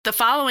The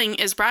following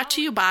is brought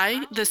to you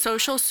by the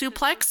Social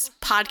Suplex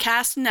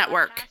Podcast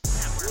Network.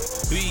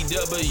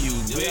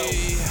 BWB,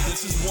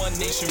 this is One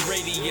Nation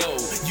Radio.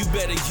 You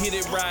better get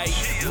it right.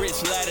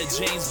 Rich Latta,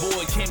 James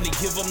Boyd came to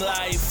give them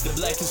life. The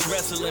Blackest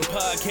Wrestling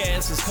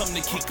Podcast has come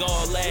to kick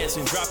all ass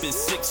and drop it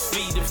 6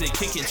 feet if they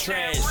kicking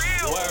trash.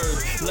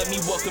 Word, let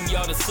me welcome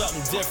y'all to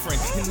something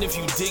different. And if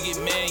you dig it,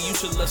 man, you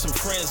should let some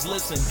friends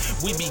listen.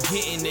 We be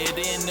getting it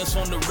in, this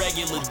on the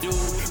regular dude.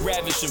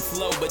 Ravish and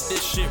flow, but this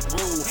shit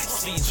rude.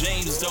 See,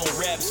 James don't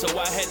rap, so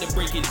I had to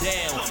break it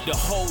down. The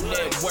whole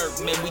network,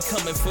 man, we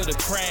coming for the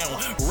crown.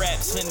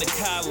 Raps in the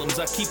columns,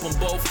 I keep them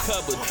both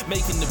covered.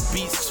 Making the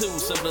beats too,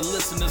 so the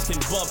listeners can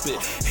bump it.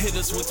 Hit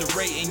us with the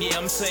rating, yeah,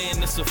 I'm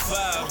saying it's a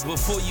 5.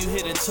 Before you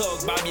hit and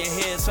talk, bob your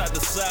head side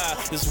to side.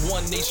 It's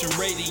One Nation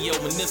Radio,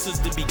 and this is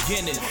the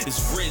beginning.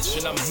 It's Rich,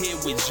 and I'm here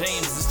with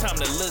James. It's time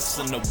to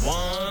listen to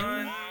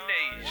One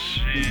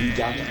Nation. We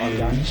got to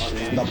unleash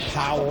the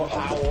power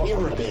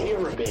of the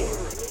pyramid.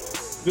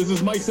 This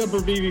is Mike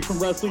Sempervive from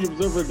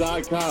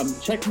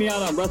WrestlingObserver.com. Check me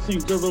out on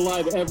Wrestling Observer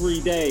Live every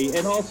day.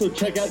 And also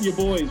check out your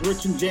boys,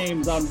 Rich and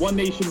James, on One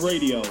Nation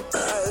Radio. This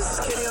is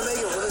Kenny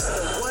Omega. We're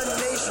listening to One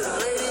Nation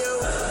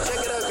Radio.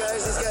 Check it out,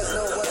 guys. These guys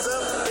know what's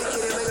up. Big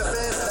Kenny Omega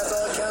fans, that's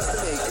all that counts to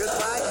me.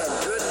 Goodbye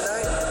and good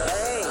night.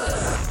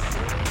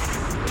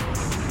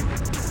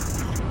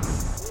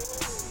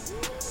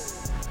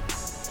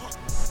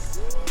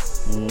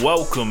 Bang.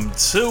 Welcome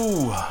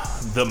to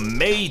the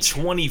May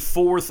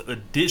 24th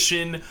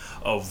edition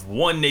of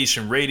One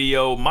Nation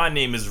Radio. My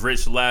name is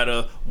Rich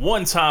Latta.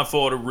 One time for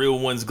all the real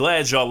ones.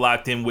 Glad y'all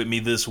locked in with me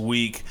this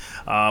week.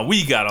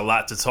 We got a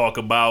lot to talk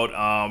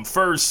about.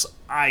 First,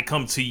 I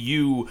come to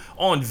you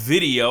on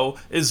video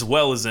as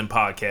well as in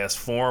podcast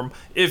form.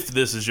 If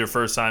this is your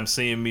first time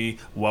seeing me,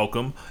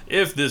 welcome.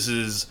 If this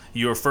is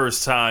your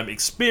first time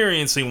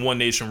experiencing One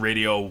Nation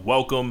Radio,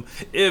 welcome.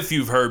 If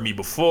you've heard me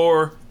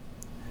before,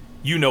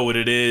 you know what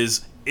it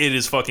is. It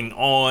is fucking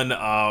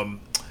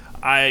on.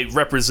 I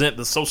represent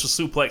the Social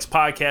Suplex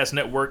Podcast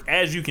Network,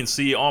 as you can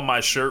see on my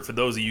shirt, for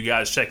those of you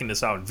guys checking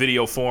this out in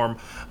video form,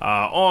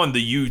 on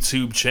the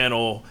YouTube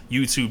channel,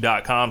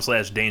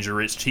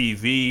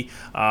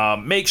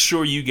 youtube.com/DangerRichTV. Make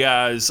sure you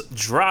guys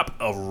drop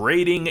a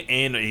rating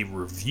and a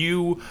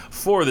review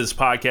for this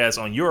podcast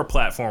on your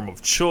platform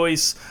of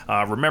choice.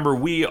 Remember,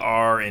 we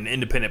are an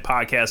independent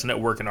podcast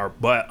network, and our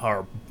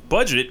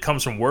budget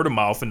comes from word of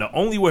mouth, and the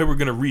only way we're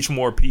going to reach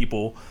more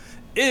people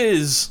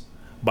is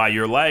by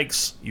your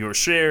likes, your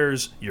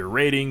shares, your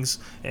ratings,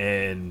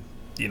 and,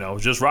 you know,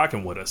 just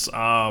rocking with us.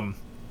 And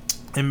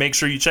make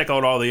sure you check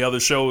out all the other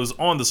shows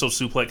on the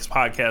Social Suplex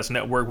Podcast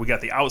Network. We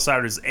got the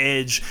Outsider's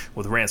Edge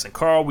with Rance and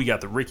Carl. We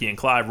got the Ricky and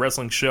Clive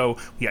Wrestling Show.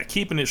 We got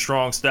Keeping It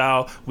Strong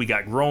Style. We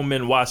got Grown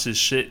Men Watch This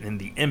Shit and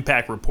the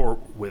Impact Report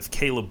with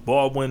Caleb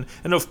Baldwin.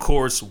 And, of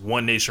course,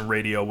 One Nation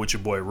Radio with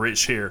your boy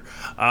Rich here.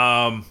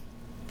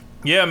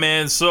 Yeah,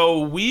 man,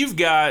 so we've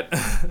got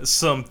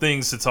some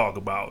things to talk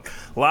about.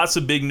 Lots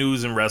of big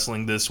news in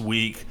wrestling this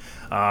week.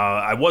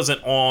 I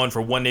wasn't on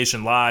for One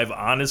Nation Live,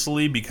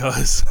 honestly,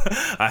 because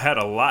I had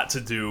a lot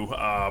to do.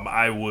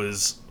 I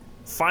was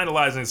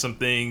finalizing some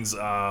things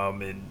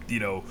and, you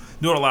know,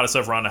 doing a lot of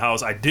stuff around the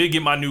house. I did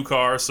get my new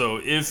car, so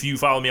if you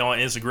follow me on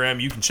Instagram,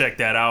 you can check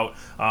that out.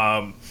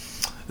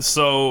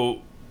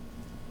 So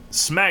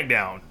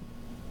SmackDown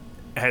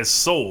has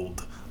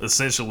sold,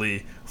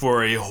 essentially,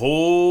 for a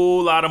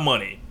whole lot of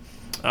money.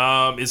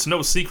 It's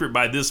no secret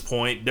by this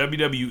point,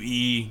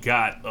 WWE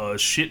got a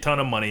shit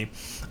ton of money.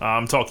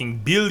 I'm talking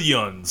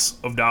billions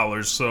of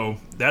dollars, so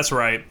that's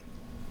right.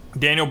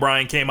 Daniel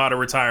Bryan came out of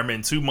retirement,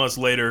 and 2 months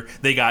later,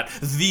 they got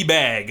the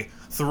bag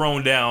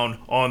thrown down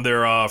on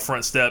their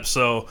front steps.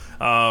 So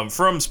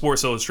from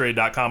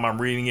SportsIllustrated.com,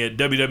 I'm reading it.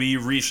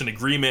 WWE reached an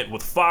agreement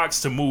with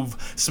Fox to move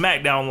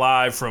SmackDown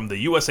Live from the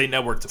USA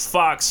Network to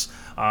Fox.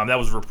 That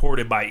was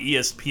reported by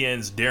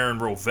ESPN's Darren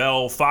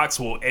Rovell. Fox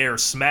will air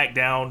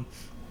SmackDown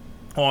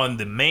on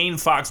the main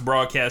Fox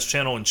broadcast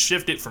channel and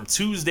shift it from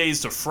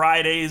Tuesdays to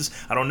Fridays.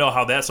 I don't know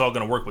how that's all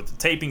going to work with the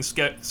taping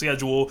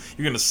schedule.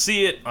 You're going to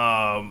see it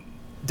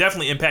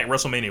definitely impact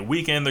WrestleMania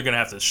weekend. They're going to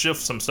have to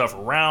shift some stuff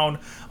around.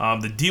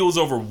 The deal's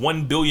over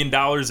 $1 billion.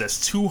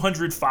 That's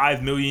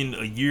 $205 million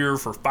a year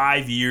for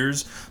 5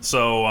 years.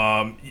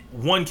 So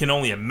one can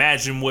only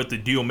imagine what the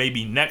deal may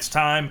be next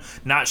time.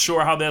 Not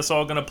sure how that's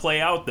all going to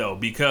play out, though,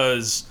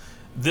 because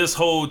this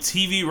whole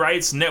TV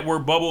rights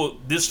network bubble,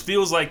 this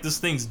feels like this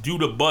thing's due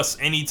to bust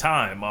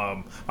anytime.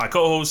 My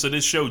co-host of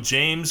this show,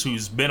 James,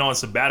 who's been on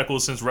sabbatical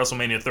since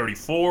WrestleMania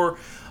 34,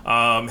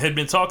 had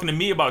been talking to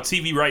me about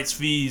TV rights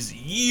fees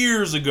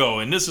years ago,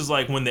 and this is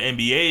like when the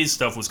NBA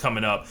stuff was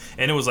coming up,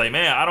 and it was like,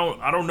 man,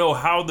 I don't know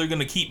how they're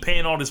gonna keep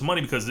paying all this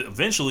money, because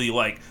eventually,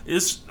 like,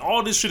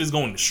 all this shit is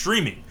going to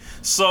streaming.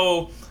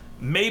 So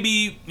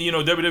maybe, you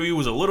know, WWE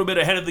was a little bit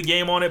ahead of the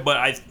game on it, but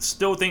I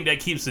still think that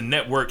keeps the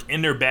network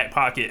in their back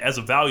pocket as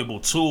a valuable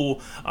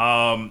tool.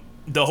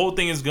 the whole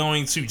thing is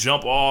going to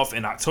jump off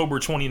in October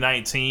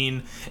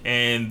 2019,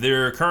 and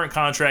their current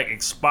contract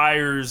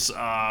expires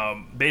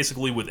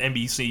basically with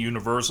NBC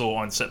Universal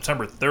on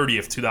September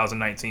 30th,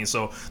 2019.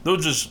 So they'll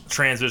just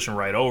transition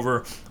right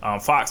over.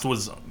 Fox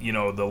was,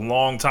 the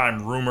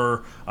longtime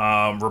rumor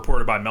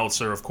reported by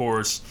Meltzer, of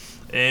course.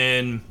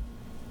 And,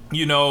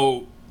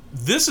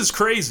 this is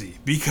crazy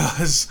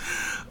because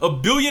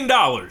 $1 billion.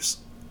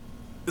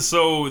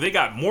 So they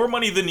got more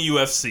money than the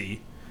UFC.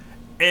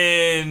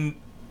 And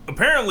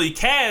apparently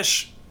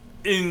cash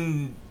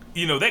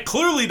that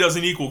clearly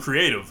doesn't equal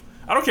creative.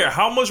 I don't care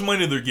how much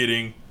money they're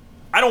getting.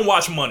 I don't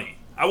watch money.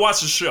 I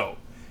watch the show.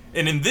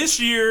 And in this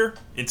year,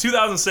 in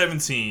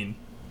 2017,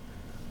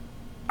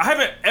 I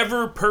haven't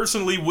ever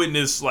personally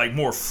witnessed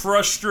more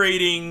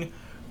frustrating,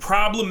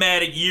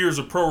 problematic years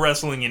of pro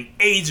wrestling in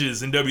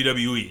ages in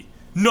WWE.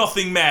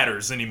 Nothing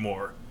matters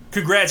anymore.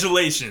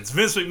 Congratulations,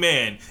 Vince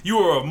McMahon. You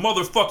are a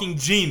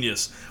motherfucking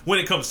genius when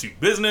it comes to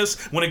business,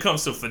 when it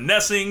comes to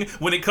finessing,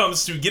 when it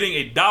comes to getting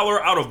 $1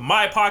 out of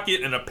my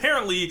pocket, and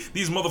apparently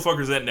these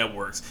motherfuckers at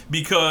networks,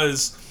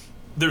 because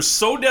they're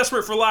so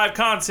desperate for live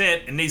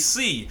content and they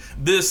see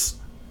this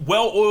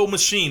well-oiled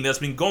machine that's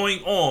been going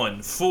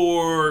on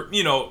for,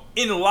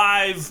 in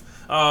live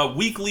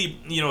weekly,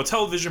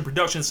 television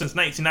production since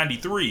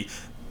 1993.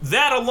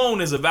 That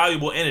alone is a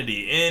valuable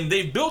entity, and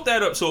they've built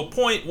that up to a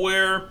point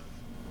where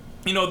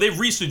they've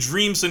reached a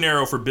dream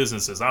scenario for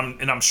businesses.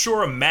 I'm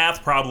sure a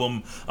math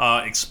problem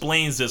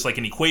explains this, like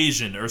an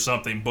equation or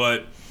something,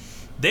 but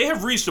they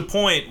have reached a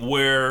point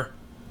where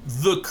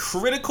the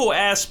critical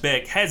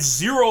aspect has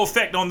zero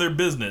effect on their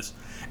business.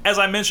 As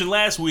I mentioned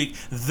last week,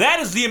 that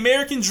is the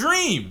American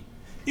dream.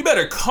 You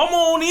better come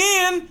on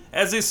in,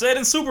 as they said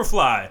in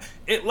Superfly.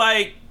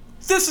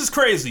 This is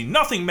crazy.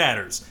 Nothing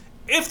matters.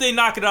 If they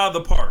knock it out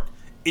of the park,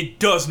 it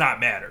does not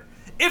matter.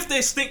 If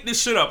they stink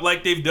this shit up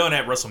like they've done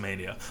at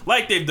WrestleMania,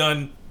 like they've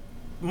done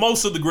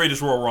most of the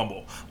Greatest Royal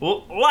Rumble,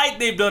 like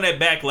they've done at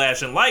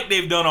Backlash, and like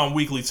they've done on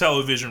weekly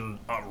television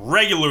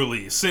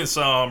regularly since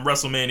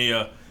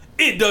WrestleMania,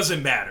 it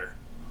doesn't matter.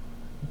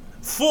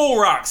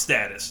 Full rock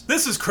status.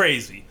 This is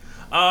crazy.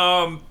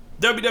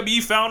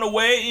 WWE found a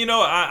way.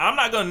 I'm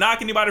not going to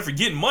knock anybody for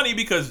getting money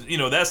because,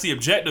 that's the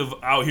objective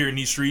out here in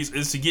these streets,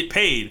 is to get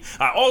paid.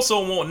 I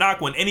also won't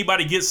knock when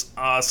anybody gets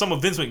some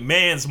of Vince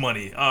McMahon's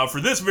money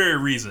for this very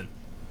reason.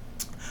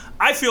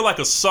 I feel like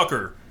a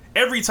sucker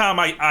every time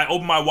I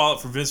open my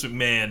wallet for Vince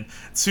McMahon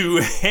to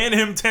hand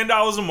him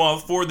 $10 a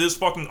month for this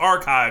fucking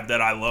archive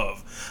that I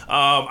love.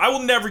 I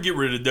will never get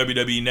rid of the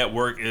WWE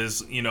Network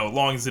as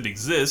long as it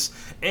exists.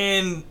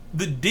 And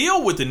the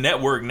deal with the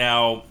network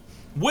now,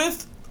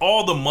 with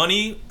all the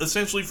money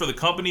essentially for the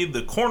company,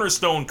 the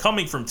cornerstone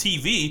coming from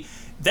TV,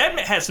 that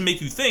has to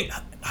make you think,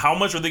 how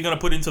much are they going to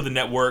put into the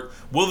network?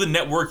 Will the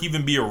network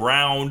even be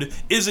around?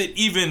 Is it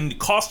even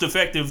cost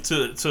effective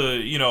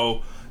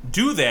to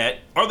do that?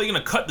 Are they going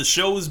to cut the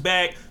shows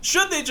back?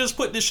 Should they just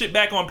put this shit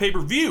back on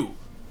pay-per-view?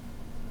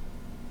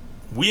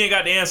 We ain't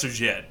got the answers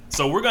yet.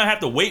 So we're going to have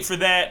to wait for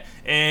that,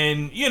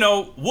 and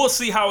we'll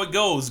see how it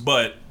goes.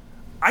 But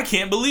I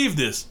can't believe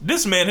this.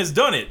 This man has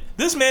done it.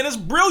 This man is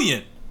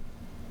brilliant.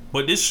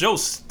 But this show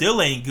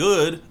still ain't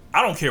good.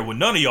 I don't care what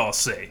none of y'all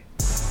say.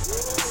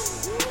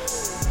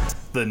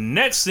 The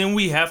next thing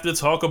we have to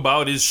talk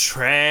about is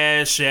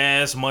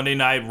trash-ass Monday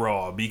Night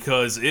Raw,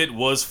 because it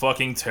was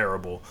fucking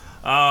terrible.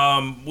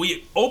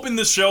 We opened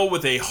the show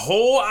with a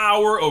whole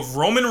hour of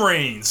Roman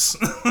Reigns.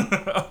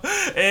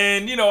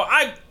 And,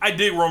 I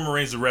dig Roman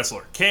Reigns, the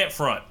wrestler. Can't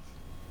front.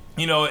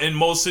 In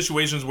most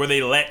situations where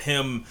they let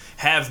him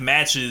have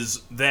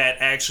matches that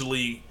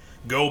actually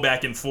go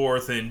back and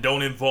forth and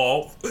don't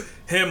involve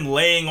him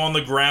laying on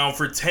the ground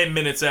for 10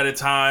 minutes at a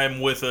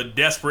time with a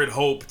desperate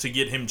hope to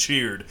get him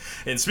cheered.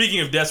 And speaking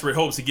of desperate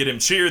hopes to get him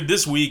cheered,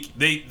 this week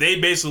they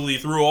basically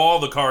threw all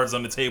the cards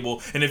on the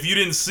table, and if you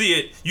didn't see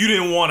it, you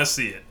didn't want to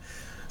see it.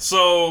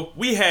 So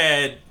we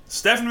had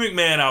Stephanie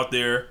McMahon out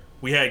there,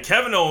 we had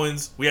Kevin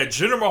Owens, we had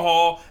Jinder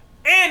Mahal,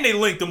 and they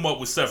linked him up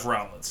with Seth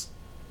Rollins.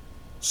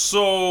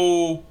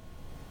 So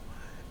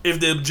if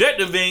the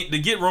objective ain't to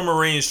get Roman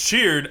Reigns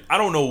cheered, I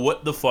don't know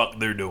what the fuck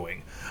they're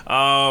doing.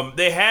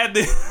 They had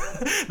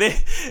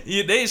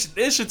they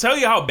should tell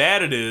you how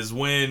bad it is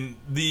when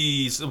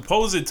the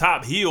supposed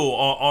top heel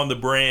on the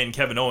brand,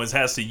 Kevin Owens,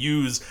 has to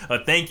use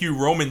a thank you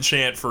Roman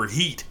chant for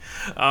heat.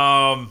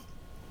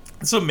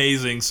 It's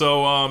amazing.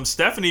 So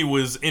Stephanie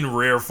was in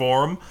rare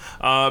form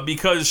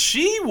because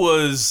she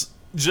was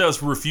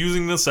just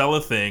refusing to sell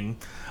a thing.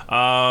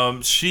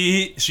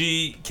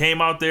 She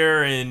came out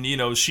there and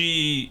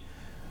she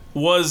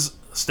was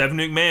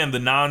Stephanie McMahon, the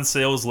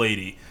non-sales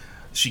lady.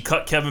 She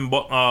cut Kevin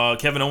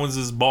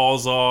Owens'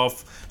 balls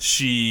off.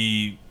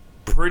 She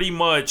pretty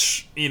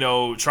much,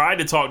 tried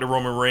to talk to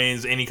Roman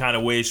Reigns any kind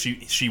of way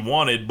she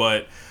wanted,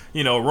 but,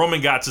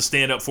 Roman got to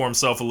stand up for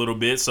himself a little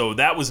bit, so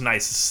that was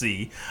nice to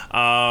see.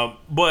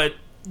 But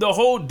the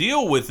whole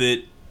deal with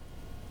it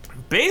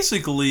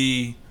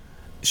basically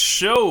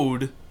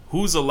showed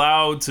who's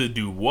allowed to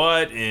do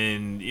what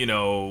and,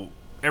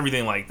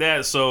 everything like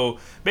that. So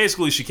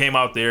basically she came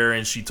out there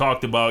and she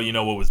talked about,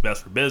 what was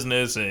best for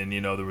business, and,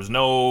 there was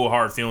no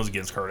hard feelings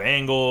against Kurt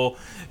Angle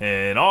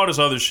and all this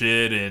other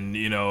shit. And,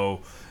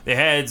 they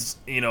had,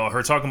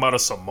 her talking about a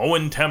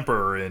Samoan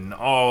temper and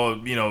all,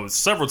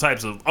 several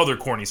types of other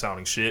corny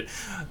sounding shit.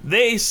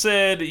 They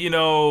said,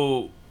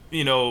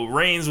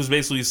 Reigns was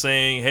basically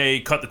saying,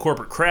 hey, cut the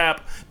corporate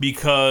crap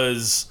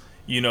because,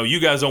 you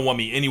guys don't want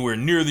me anywhere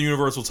near the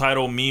Universal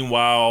title.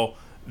 Meanwhile,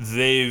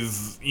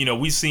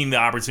 we've seen the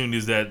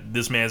opportunities that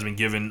this man's been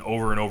given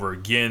over and over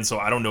again. So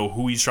I don't know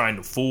who he's trying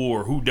to fool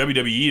or who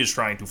WWE is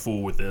trying to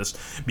fool with this,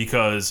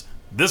 because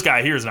this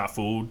guy here is not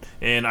fooled.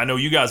 And I know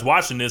you guys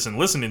watching this and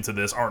listening to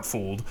this aren't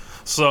fooled.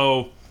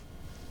 So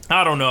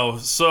I don't know.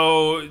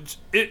 So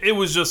it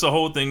was just a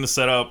whole thing to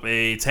set up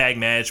a tag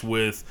match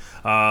with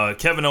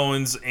Kevin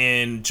Owens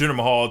and Jinder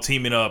Mahal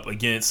teaming up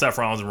against Seth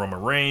Rollins and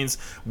Roman Reigns.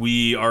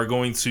 We are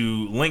going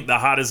to link the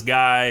hottest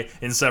guy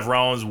in Seth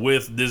Rollins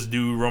with this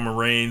dude, Roman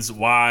Reigns.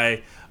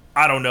 Why?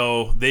 I don't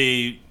know.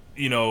 They,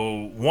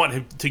 want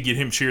him to get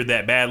him cheered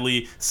that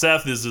badly.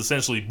 Seth is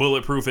essentially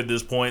bulletproof at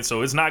this point,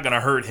 so it's not going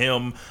to hurt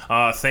him,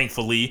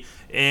 thankfully.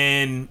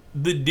 And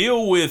the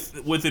deal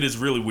with it is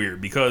really weird,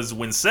 because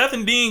when Seth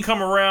and Dean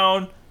come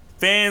around,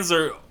 fans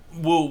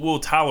will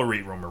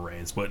tolerate Roman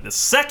Reigns. But the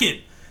second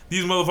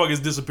these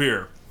motherfuckers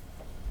disappear,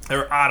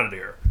 they're out of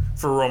there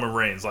for Roman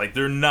Reigns. Like,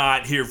 they're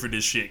not here for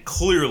this shit,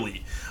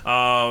 clearly.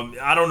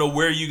 I don't know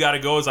where you got to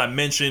go. As I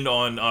mentioned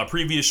on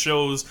previous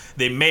shows,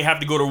 they may have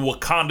to go to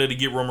Wakanda to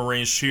get Roman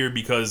Reigns cheered,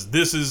 because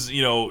this is,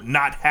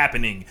 not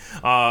happening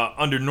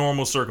under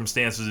normal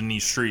circumstances in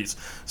these streets.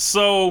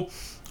 So,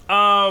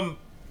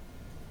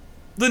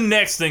 the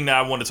next thing that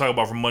I want to talk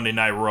about from Monday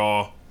Night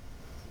Raw,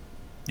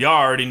 y'all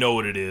already know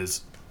what it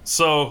is.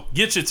 So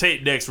get your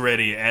tape decks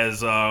ready,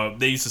 as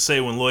they used to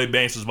say when Lloyd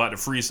Banks was about to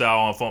freestyle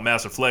on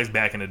Funkmaster Flex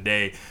back in the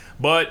day.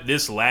 But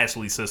this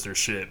Lashley sister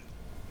shit.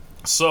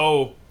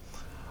 So,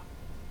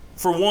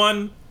 for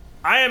one,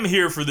 I am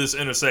here for this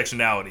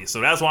intersectionality, so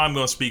that's why I'm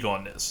going to speak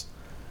on this.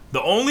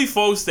 The only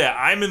folks that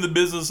I'm in the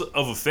business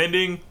of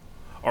offending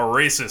are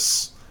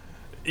racists.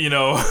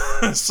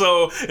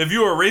 So if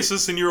you are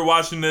racist and you're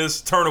watching this,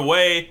 turn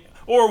away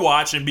or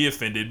watch and be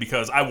offended,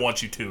 because I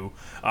want you to.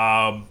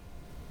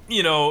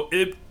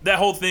 That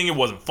whole thing, it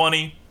wasn't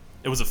funny.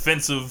 It was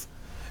offensive.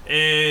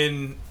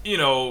 And,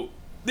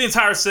 the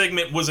entire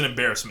segment was an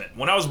embarrassment.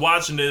 When I was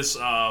watching this,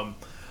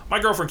 my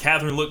girlfriend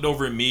Catherine looked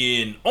over at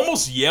me and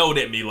almost yelled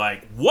at me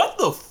like, "What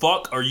the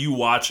fuck are you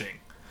watching?"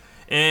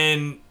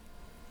 And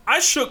I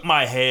shook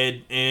my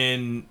head,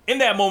 and in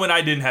that moment I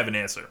didn't have an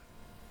answer.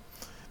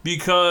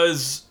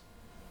 Because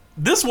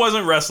this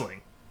wasn't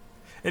wrestling.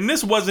 And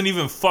this wasn't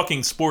even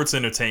fucking sports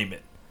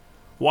entertainment.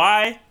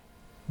 Why?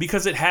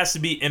 Because it has to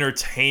be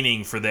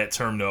entertaining for that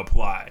term to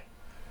apply.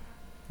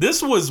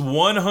 This was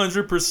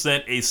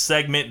 100% a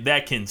segment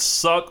that can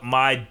suck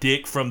my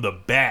dick from the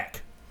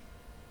back.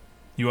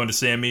 You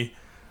understand me?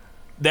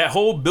 That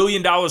whole $1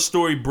 billion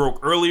story broke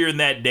earlier in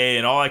that day,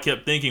 and all I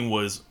kept thinking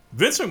was,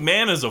 Vince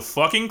McMahon is a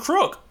fucking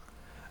crook.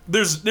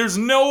 There's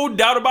no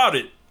doubt about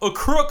it. A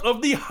crook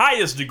of the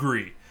highest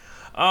degree.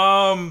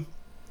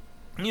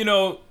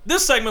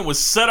 This segment was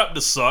set up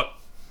to suck.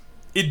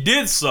 It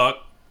did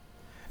suck.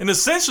 And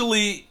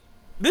essentially,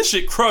 this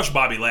shit crushed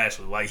Bobby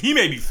Lashley. Like, he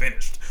may be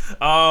finished.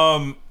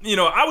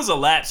 I was a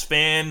Laps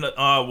fan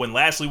when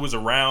Lashley was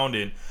around,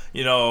 and,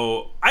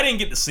 I didn't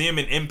get to see him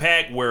in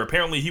Impact, where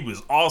apparently he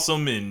was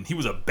awesome and he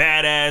was a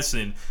badass,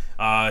 and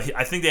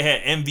I think they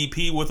had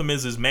MVP with him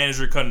as his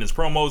manager cutting his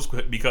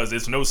promos, because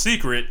it's no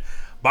secret,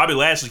 Bobby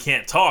Lashley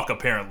can't talk,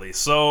 apparently.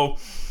 So,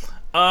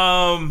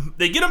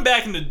 they get him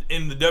back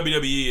in the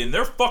WWE, and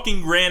their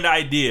fucking grand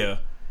idea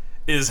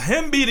is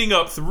him beating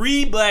up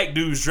 3 black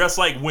dudes dressed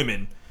like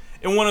women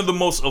in one of the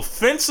most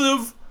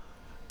offensive,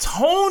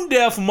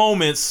 tone-deaf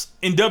moments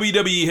in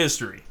WWE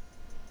history.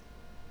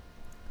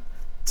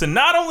 To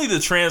not only the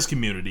trans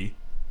community,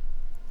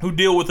 who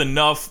deal with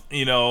enough,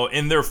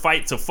 in their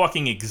fight to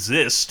fucking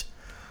exist,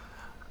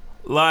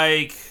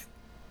 like,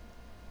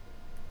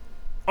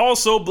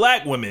 also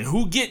black women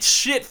who get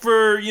shit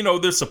for,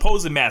 their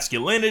supposed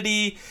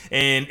masculinity.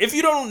 And if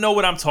you don't know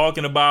what I'm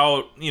talking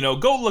about,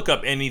 go look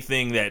up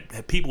anything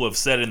that people have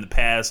said in the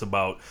past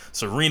about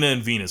Serena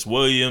and Venus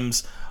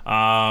Williams.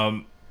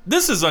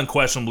 This is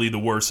unquestionably the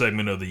worst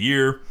segment of the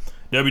year.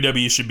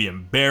 WWE should be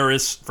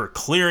embarrassed for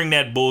clearing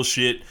that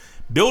bullshit,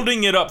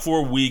 building it up for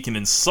a week, and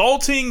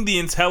insulting the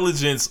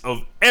intelligence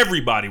of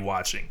everybody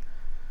watching.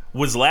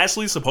 Was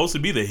Lashley supposed to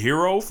be the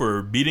hero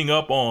for beating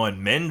up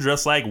on men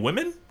dressed like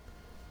women?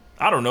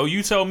 I don't know,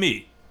 you tell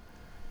me.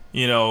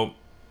 And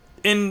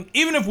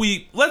even if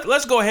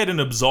let's go ahead and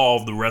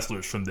absolve the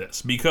wrestlers from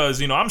this,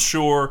 because, I'm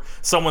sure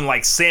someone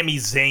like Sami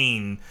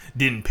Zayn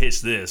didn't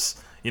pitch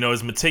this.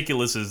 As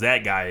meticulous as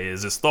that guy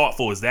is, as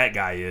thoughtful as that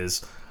guy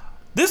is.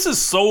 This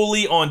is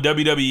solely on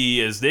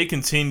WWE as they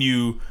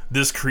continue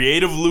this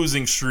creative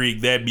losing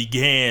streak that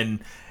began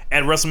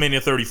at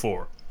WrestleMania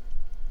 34.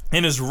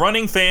 And is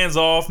running fans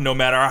off no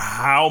matter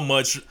how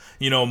much,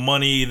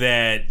 money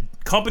that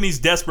companies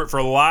desperate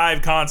for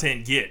live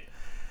content get.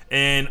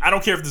 And I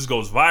don't care if this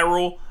goes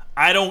viral.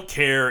 I don't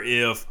care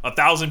if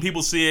 1,000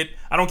 people see it.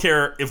 I don't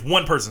care if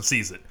one person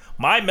sees it.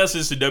 My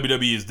message to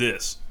WWE is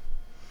this.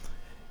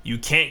 You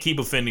can't keep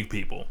offending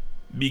people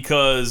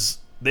because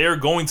they're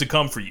going to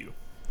come for you.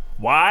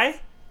 Why?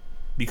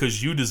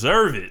 Because you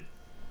deserve it.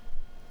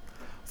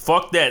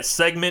 Fuck that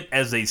segment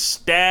as a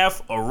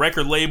staff, a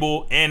record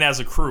label, and as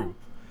a crew.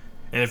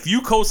 And if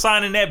you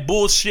co-signing that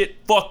bullshit,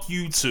 fuck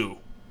you too.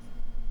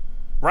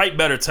 Write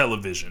better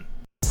television.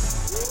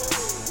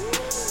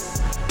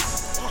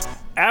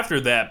 After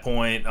that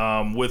point,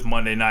 with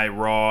Monday Night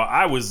Raw,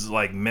 I was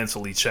like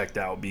mentally checked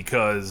out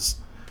because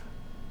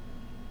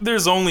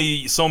there's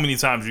only so many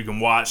times you can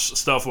watch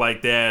stuff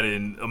like that,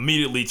 and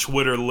immediately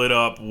Twitter lit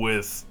up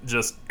with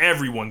just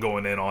everyone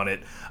going in on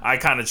it. I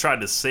kind of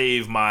tried to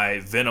save my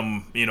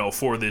venom,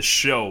 for this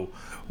show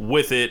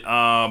with it.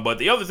 But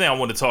the other thing I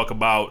want to talk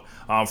about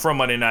from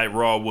Monday Night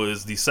Raw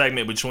was the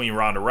segment between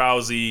Ronda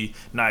Rousey,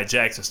 Nia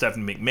Jax, and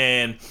Stephanie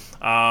McMahon.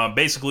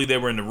 Basically, they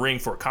were in the ring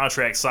for a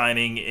contract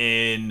signing,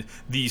 and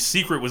the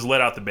secret was let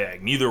out the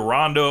bag. Neither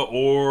Ronda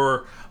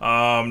or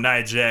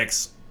Nia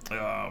Jax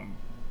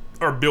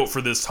are built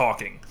for this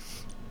talking.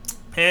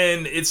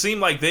 And it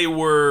seemed like they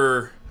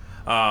were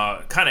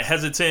kind of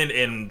hesitant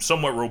and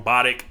somewhat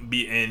robotic,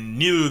 and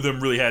neither of them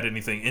really had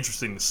anything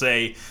interesting to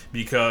say,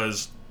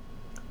 because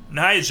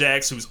Nia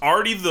Jax, who's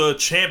already the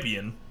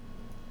champion,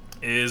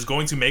 is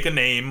going to make a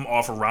name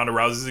off of Ronda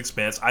Rousey's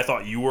expense. I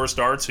thought you were a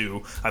star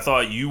too. I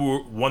thought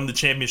you won the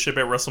championship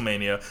at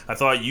WrestleMania. I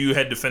thought you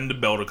had defended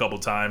the belt a couple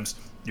times.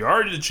 You're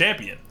already the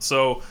champion.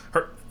 So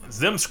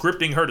them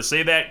scripting her to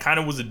say that kind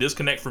of was a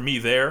disconnect for me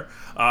there.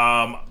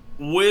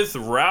 With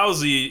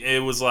Rousey, it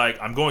was like,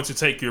 I'm going to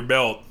take your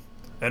belt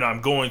and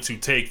I'm going to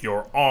take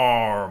your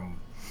arm.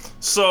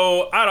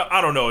 So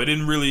I don't know. It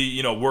didn't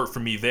really, work for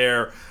me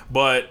there.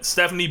 But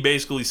Stephanie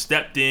basically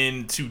stepped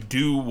in to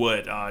do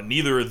what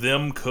neither of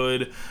them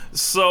could.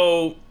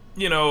 So,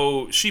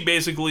 she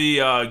basically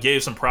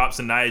gave some props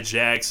to Nia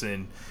Jax,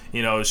 and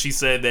she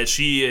said that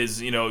she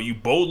is, you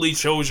boldly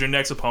chose your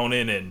next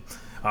opponent,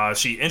 and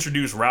she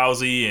introduced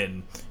Rousey,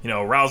 and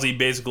Rousey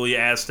basically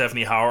asked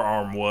Stephanie how her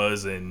arm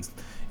was, and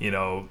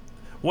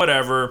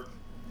whatever.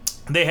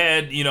 They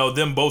had,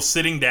 them both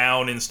sitting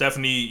down, and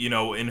Stephanie, in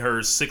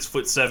her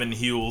 6'7"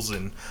 heels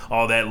and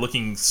all that,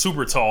 looking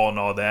super tall and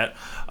all that.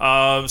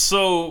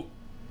 So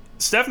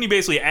Stephanie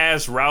basically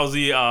asked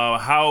Rousey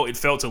how it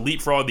felt to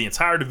leapfrog the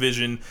entire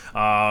division.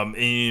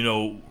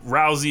 And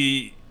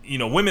Rousey,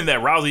 women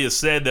that Rousey has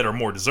said that are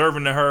more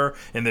deserving to her.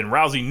 And then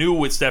Rousey knew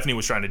what Stephanie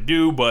was trying to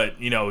do, but,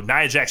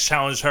 Nia Jax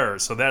challenged her.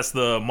 So that's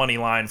the money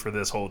line for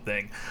this whole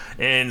thing.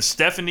 And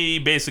Stephanie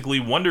basically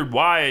wondered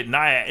why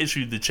Nia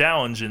issued the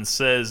challenge, and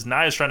says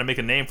Nia's trying to make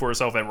a name for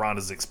herself at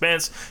Ronda's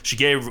expense. She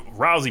gave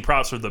Rousey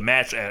props for the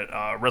match at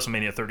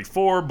WrestleMania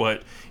 34,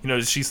 but,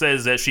 she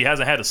says that she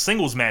hasn't had a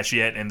singles match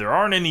yet, and there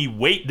aren't any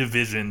weight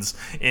divisions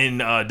in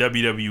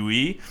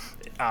WWE.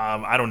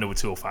 I don't know what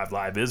 205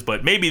 Live is,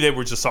 but maybe they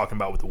were just talking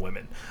about with the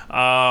women.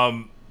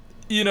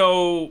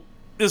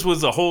 This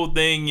was the whole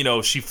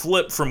thing. She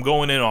flipped from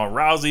going in on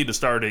Rousey to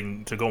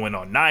starting to go in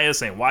on Nia,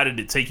 saying, why did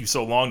it take you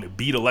so long to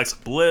beat Alexa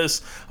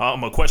Bliss?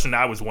 A question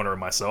I was wondering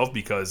myself,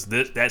 because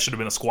that should have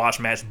been a squash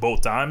match both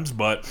times.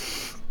 But,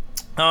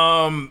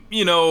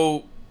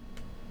 it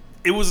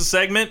was a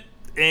segment,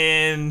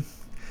 and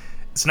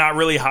it's not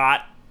really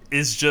hot.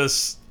 It's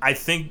just, I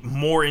think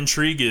more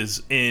intrigue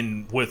is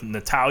in with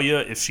Natalya,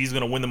 if she's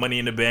going to win the Money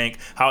in the Bank,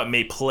 how it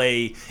may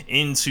play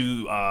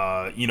into,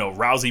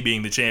 Rousey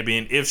being the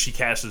champion, if she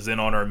cashes in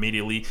on her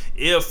immediately,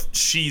 if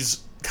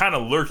she's kind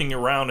of lurking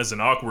around as an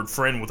awkward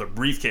friend with a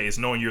briefcase,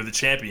 knowing you're the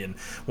champion,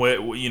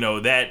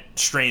 that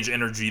strange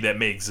energy that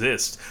may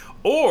exist.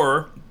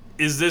 Or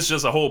is this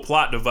just a whole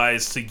plot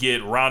device to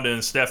get Ronda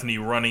and Stephanie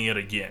running it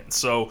again?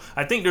 So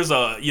I think there's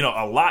a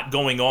lot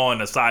going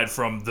on aside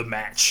from the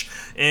match.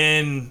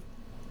 And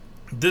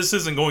this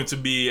isn't going to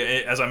be,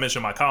 as I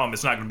mentioned in my column,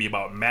 it's not going to be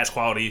about match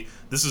quality.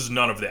 This is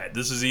none of that.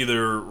 This is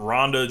either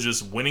Ronda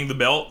just winning the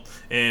belt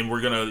and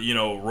we're going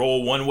to,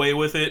 roll one way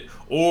with it,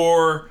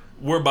 or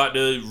we're about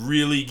to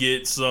really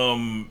get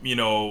some,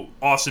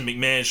 Austin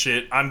McMahon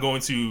shit. I'm going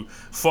to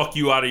fuck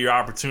you out of your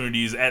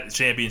opportunities at the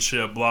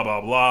championship, blah,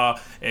 blah, blah.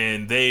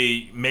 And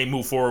they may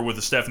move forward with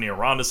the Stephanie and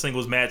Ronda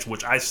singles match,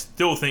 which I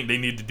still think they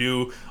need to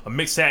do. A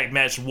mixed tag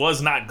match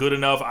was not good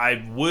enough.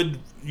 I would,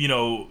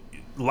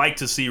 like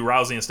to see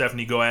Rousey and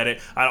Stephanie go at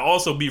it. I'd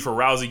also be for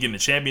Rousey getting the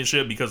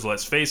championship, because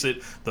let's face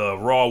it, the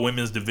Raw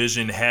women's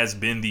division has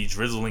been the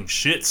drizzling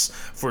shits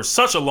for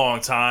such a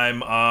long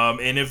time.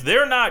 And if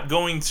they're not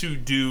going to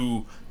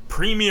do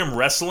premium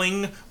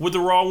wrestling with the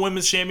Raw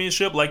Women's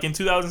Championship like in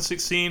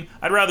 2016,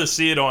 I'd rather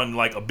see it on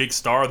like a big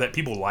star that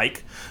people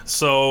like.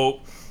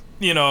 So,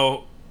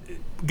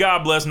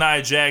 God bless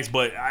Nia Jax,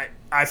 but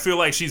I feel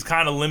like she's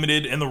kind of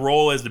limited in the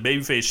role as the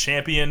babyface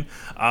champion.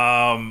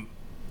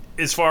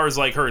 As far as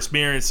like her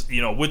experience,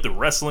 with the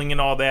wrestling and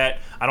all that,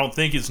 I don't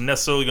think it's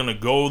necessarily going to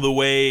go the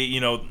way,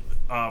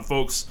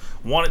 folks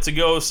want it to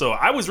go. So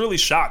I was really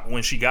shocked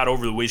when she got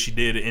over the way she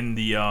did in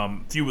the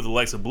feud with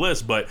Alexa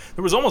Bliss, but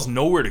there was almost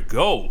nowhere to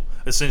go,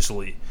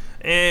 essentially.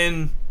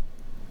 And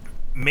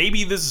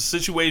maybe this is a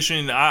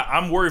situation,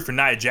 I'm worried for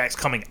Nia Jax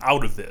coming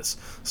out of this.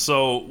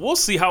 So we'll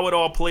see how it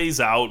all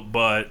plays out,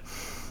 but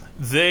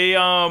they,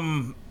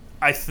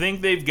 I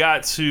think they've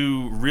got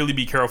to really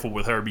be careful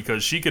with her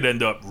because she could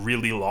end up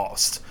really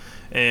lost.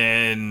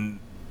 And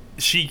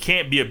she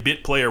can't be a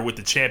bit player with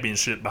the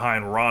championship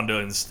behind Ronda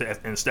and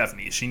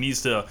Stephanie. She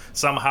needs to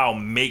somehow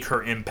make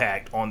her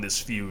impact on this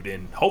feud,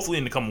 and hopefully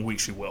in the coming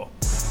weeks she will.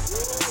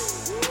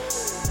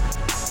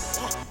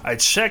 I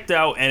checked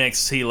out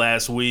NXT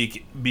last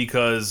week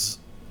because,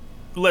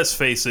 let's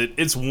face it,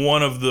 it's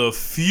one of the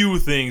few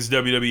things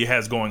WWE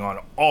has going on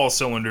all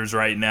cylinders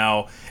right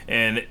now,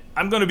 and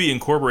I'm going to be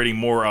incorporating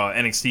more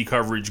NXT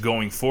coverage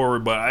going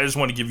forward, but I just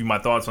want to give you my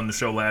thoughts on the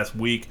show last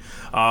week.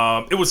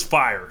 It was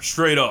fire,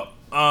 straight up.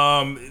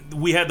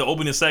 We had the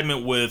opening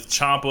segment with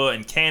Ciampa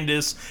and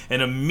Candice,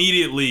 and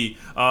immediately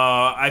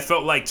I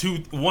felt like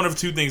one of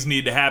two things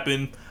needed to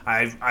happen.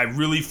 I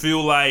really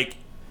feel like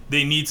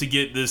they need to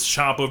get this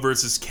Ciampa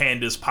versus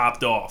Candice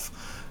popped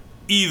off,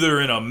 either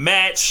in a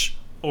match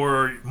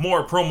or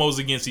more promos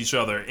against each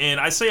other. And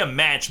I say a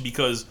match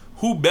because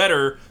who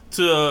better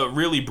to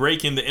really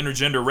break into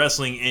intergender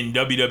wrestling in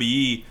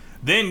WWE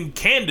than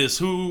Candice,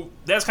 who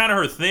that's kind of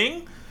her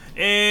thing.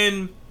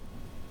 And,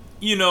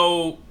 you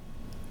know,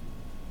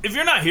 if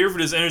you're not here for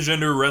this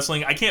intergender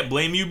wrestling, I can't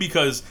blame you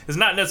because it's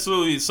not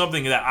necessarily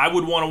something that I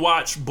would want to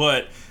watch,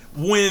 but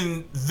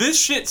when this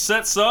shit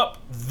sets up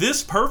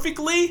this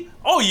perfectly,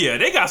 oh yeah,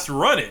 they got to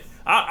run it.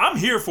 I'm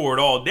here for it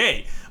all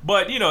day.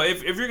 But, you know,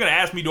 if you're going to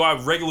ask me, do I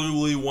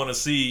regularly want to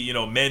see, you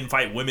know, men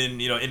fight women,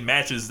 you know, in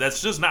matches,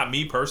 that's just not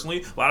me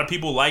personally. A lot of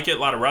people like it. A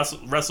lot of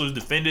wrestlers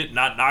defend it,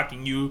 not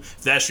knocking you.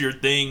 If that's your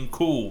thing,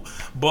 cool.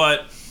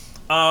 But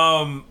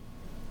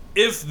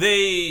if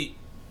they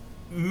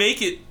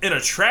make it an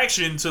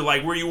attraction to,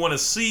 like, where you want to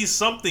see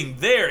something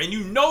there, and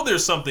you know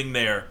there's something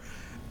there,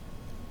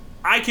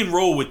 I can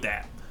roll with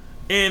that.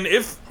 And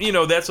if, you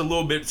know, that's a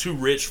little bit too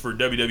rich for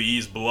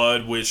WWE's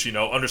blood, which, you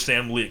know,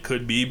 understandably it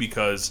could be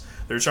because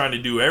they're trying to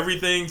do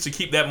everything to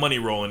keep that money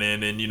rolling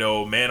in. And, you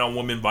know,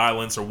 man-on-woman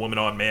violence or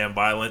woman-on-man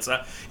violence,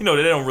 you know,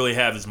 they don't really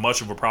have as much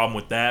of a problem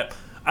with that.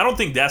 I don't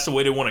think that's the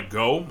way they want to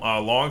go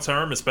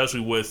long-term, especially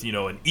with, you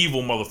know, an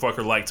evil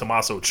motherfucker like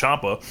Tommaso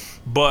Ciampa.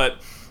 But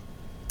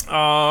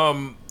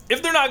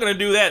if they're not going to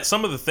do that,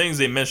 some of the things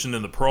they mentioned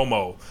in the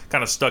promo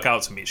kind of stuck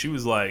out to me. She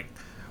was like,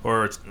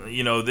 or,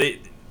 you know,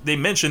 they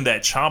mentioned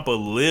that Ciampa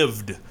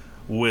lived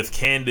with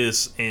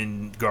Candice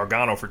and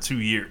Gargano for 2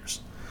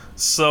 years.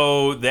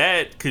 So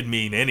that could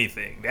mean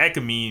anything. That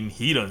could mean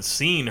he done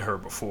seen her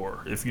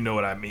before, if you know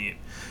what I mean.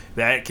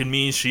 That could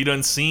mean she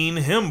done seen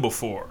him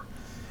before,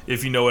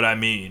 if you know what I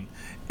mean.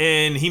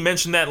 And he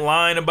mentioned that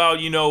line about,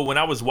 you know, when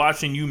I was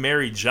watching you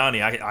marry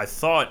Johnny, I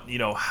thought, you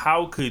know,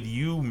 how could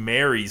you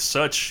marry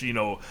such, you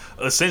know,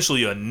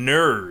 essentially a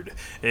nerd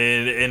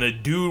and a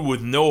dude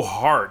with no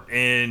heart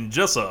and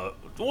just a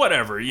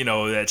whatever, you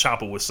know, that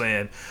Ciampa was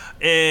saying.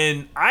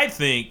 And I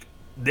think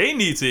they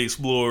need to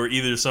explore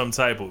either some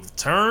type of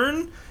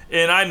turn.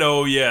 And I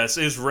know, yes,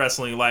 it's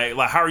wrestling. Like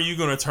how are you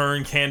going to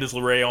turn Candice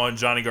LeRae on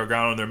Johnny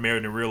Gargano and they're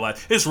married in real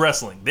life? It's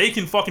wrestling. They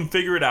can fucking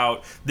figure it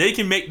out. They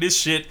can make this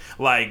shit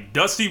like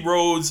Dusty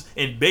Rhodes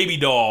and Baby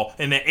Doll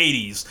in the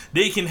 80s.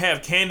 They can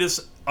have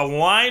Candice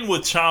align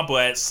with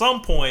Ciampa at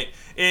some point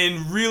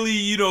and really,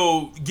 you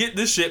know, get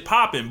this shit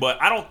popping.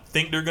 But I don't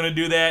think they're going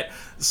to do that.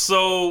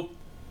 So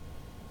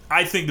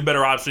I think the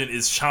better option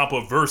is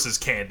Ciampa versus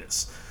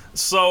Candice.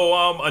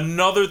 So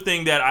another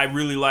thing that I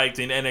really liked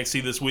in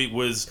NXT this week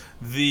was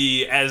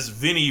as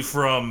Vinny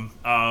from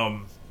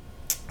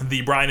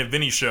the Brian and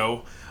Vinny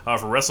show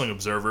for Wrestling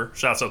Observer.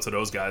 Shouts out to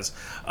those guys.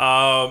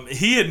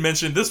 He had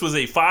mentioned this was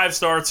a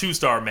 5-star,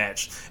 2-star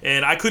match.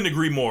 And I couldn't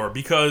agree more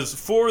because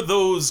for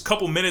those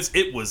couple minutes,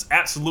 it was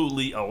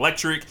absolutely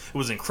electric. It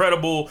was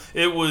incredible.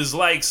 It was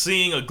like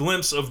seeing a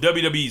glimpse of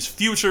WWE's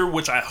future,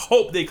 which I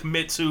hope they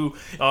commit to.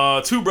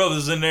 Two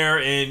brothers in there.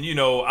 And, you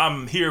know,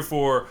 I'm here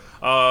for,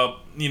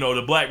 you know,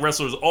 the black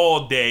wrestlers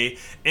all day.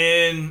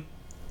 And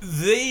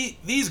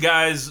these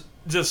guys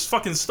just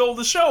fucking stole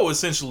the show,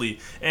 essentially.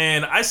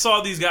 And I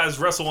saw these guys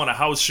wrestle on a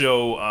house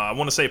show, I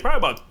want to say probably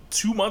about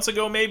 2 months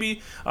ago,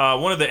 maybe.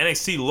 One of the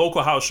NXT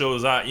local house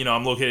shows.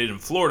 I'm located in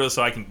Florida,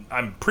 so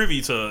I'm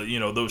privy to, you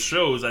know, those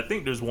shows. I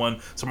think there's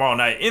one tomorrow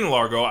night in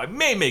Largo. I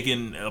may make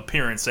an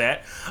appearance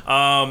at.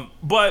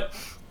 But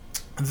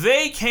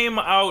they came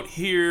out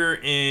here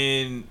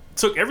and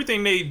took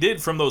everything they did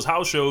from those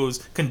house shows,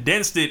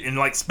 condensed it, and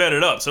like sped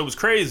it up. So it was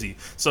crazy.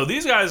 So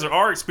these guys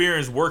are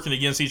experienced working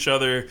against each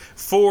other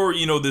for,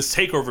 you know, this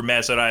takeover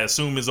match that I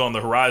assume is on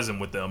the horizon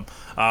with them.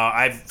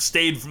 I've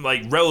stayed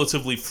like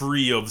relatively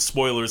free of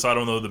spoilers. So I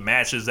don't know the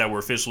matches that were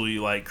officially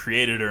like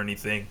created or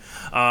anything.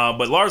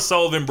 But Lars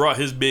Sullivan brought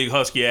his big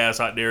husky ass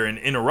out there and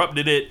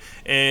interrupted it,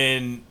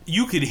 and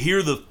you could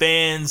hear the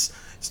fans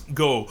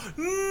go,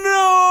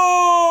 "No!"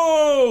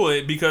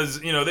 no, because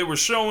they were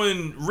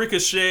showing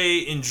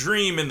Ricochet and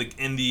Dream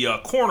in the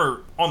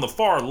corner on the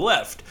far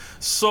left.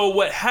 So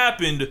what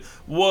happened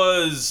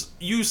was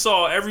you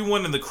saw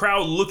everyone in the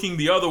crowd looking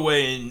the other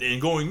way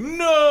and going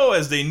no,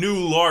 as they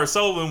knew Lars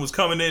Sullivan was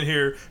coming in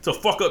here to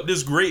fuck up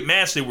this great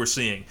match they were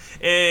seeing.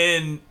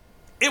 And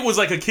it was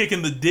like a kick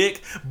in the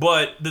dick,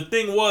 but the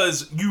thing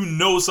was,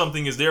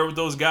 something is there with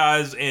those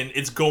guys and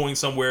it's going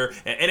somewhere.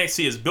 And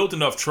NXT has built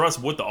enough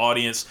trust with the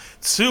audience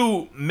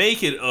to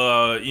make it,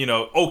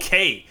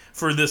 okay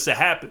for this to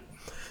happen.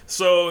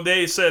 So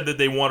they said that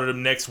they wanted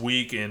him next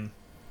week, and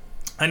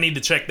I need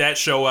to check that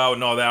show out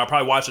and all that. I'll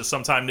probably watch it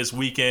sometime this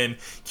weekend.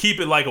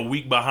 Keep it like a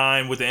week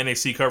behind with the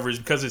NXT coverage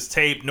because it's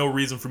taped. No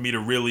reason for me to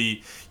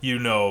really,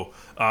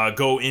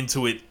 go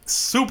into it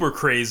super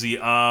crazy.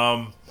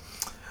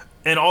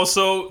 And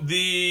also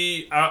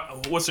the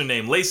what's her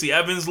name? Lacey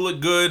Evans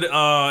looked good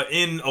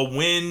in a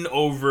win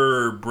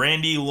over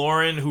Brandy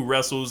Lauren, who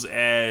wrestles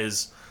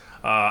as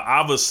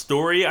Ava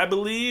Story, I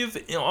believe,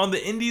 on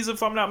the Indies,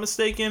 if I'm not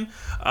mistaken.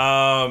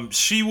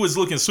 She was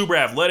looking super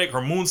athletic.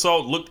 Her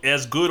moonsault looked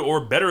as good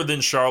or better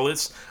than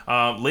Charlotte's.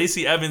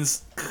 Lacey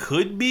Evans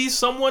could be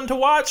someone to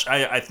watch.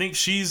 I think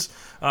she's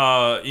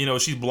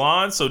she's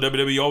blonde, so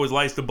WWE always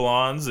likes the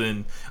blondes,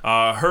 and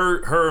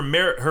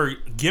her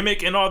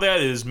gimmick and all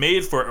that is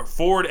made for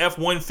Ford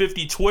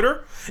F-150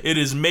 Twitter. It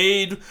is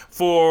made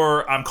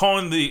for, I'm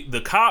calling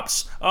the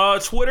cops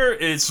Twitter.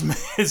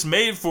 It's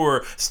made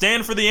for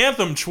Stand for the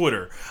Anthem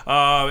Twitter,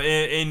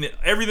 and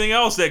everything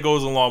else that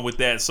goes along with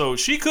that. So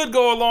she could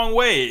go a long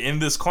way in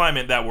this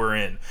climate that we're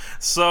in.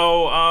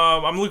 So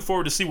I'm looking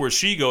forward to see where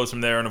she goes from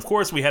there. And of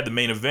course, we had the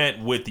main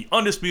event with the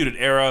Undisputed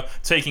Era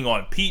taking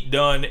on Pete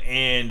Dunne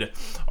and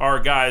our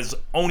guys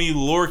Oney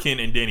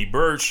Lorcan and Danny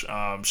Burch.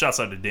 Shouts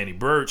out to Danny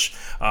Burch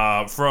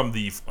from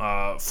the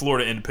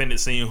Florida independent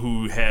scene,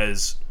 who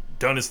has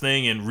done his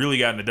thing and really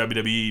gotten to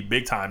WWE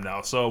big time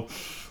now. So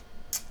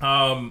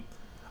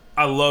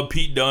I love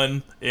Pete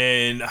Dunne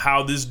and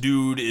how this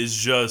dude is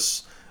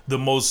just the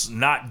most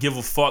not give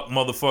a fuck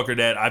motherfucker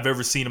that I've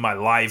ever seen in my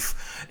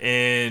life.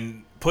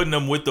 And putting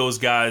them with those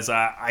guys,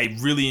 I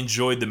really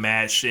enjoyed the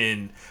match,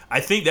 and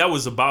I think that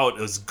was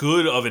about as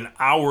good of an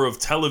hour of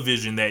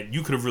television that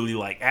you could have really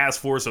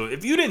asked for. So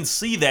if you didn't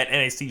see that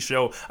NXT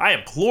show, I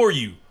implore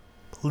you,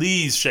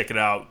 please check it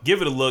out.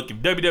 Give it a look. If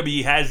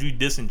WWE has you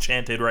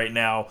disenchanted right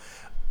now,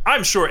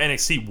 I'm sure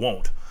NXT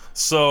won't.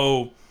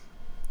 So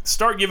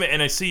start giving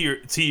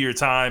NXT your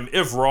time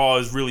if Raw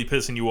is really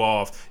pissing you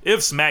off.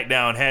 If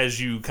SmackDown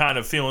has you kind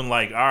of feeling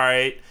like, all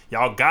right,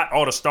 y'all got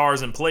all the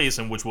stars in place,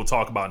 and which we'll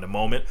talk about in a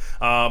moment,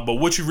 but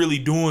what you really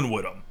doing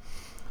with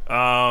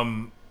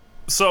them?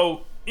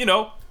 So,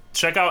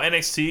 check out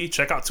NXT,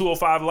 check out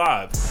 205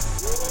 Live.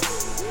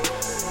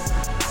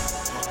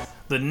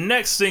 The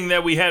next thing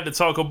that we had to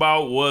talk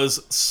about was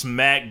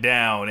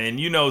SmackDown. And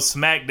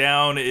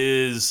SmackDown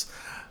is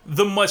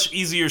the much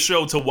easier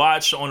show to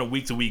watch on a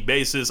week-to-week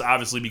basis,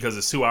 obviously because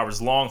it's 2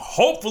 hours long.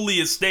 Hopefully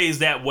it stays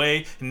that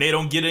way and they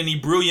don't get any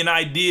brilliant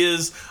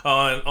ideas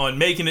on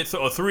making it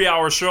a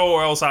 3-hour show,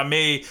 or else I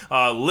may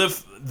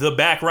lift the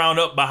background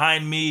up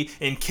behind me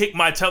and kick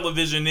my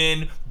television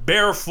in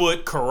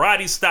barefoot,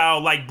 karate style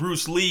like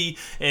Bruce Lee,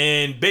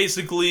 and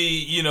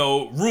basically,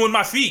 ruin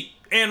my feet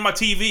and my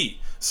TV.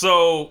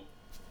 So,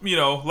 you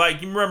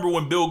remember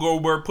when Bill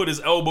Goldberg put his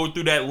elbow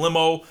through that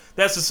limo?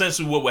 That's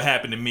essentially what would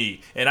happen to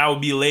me. And I would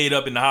be laid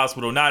up in the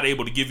hospital, not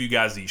able to give you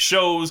guys these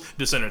shows,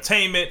 this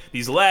entertainment,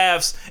 these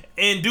laughs,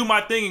 and do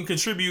my thing and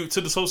contribute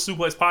to the Social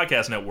Suplex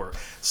Podcast Network.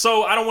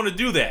 So I don't want to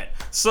do that.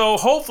 So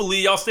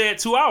hopefully y'all stay at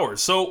 2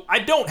 hours, so I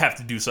don't have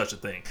to do such a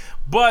thing.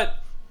 But,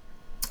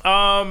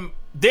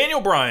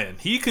 Daniel Bryan,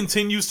 he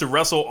continues to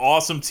wrestle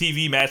awesome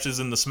TV matches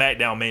in the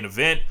SmackDown main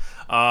event.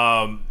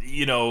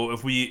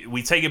 If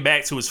we take it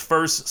back to his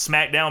first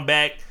SmackDown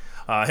back,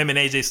 him and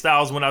AJ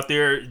Styles went out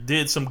there,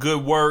 did some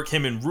good work,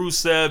 him and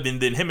Rusev, and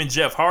then him and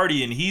Jeff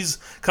Hardy, and he's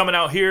coming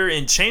out here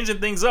and changing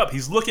things up.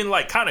 He's looking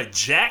like kind of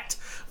jacked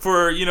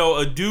for,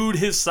 a dude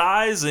his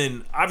size,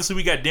 and obviously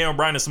we got Daniel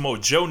Bryan and Samoa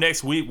Joe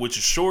next week, which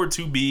is sure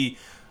to be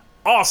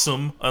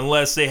awesome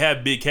unless they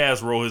have Big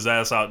Cass roll his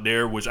ass out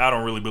there, which I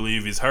don't really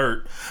believe he's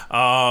hurt.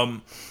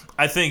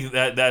 I think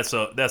that's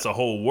a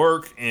whole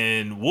work,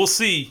 and we'll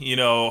see.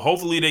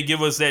 Hopefully they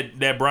give us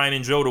that Bryan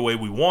and Joe the way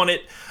we want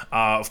it.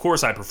 Of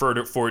course, I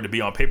prefer for it to be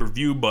on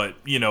pay-per-view, but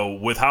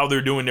with how they're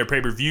doing their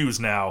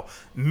pay-per-views now,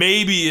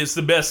 maybe it's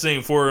the best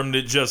thing for them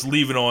to just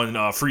leave it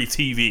on free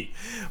TV.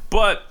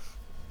 But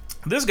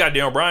this guy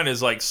Daniel Bryan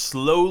is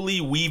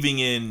slowly weaving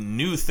in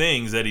new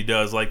things that he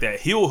does, like that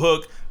heel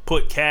hook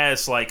put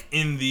Cass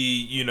in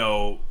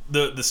the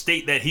the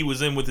state that he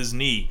was in with his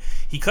knee.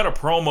 He cut a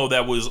promo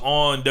that was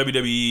on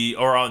WWE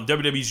or on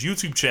WWE's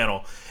YouTube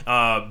channel,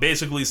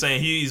 basically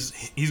saying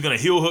he's gonna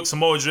heel hook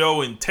Samoa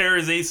Joe and tear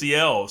his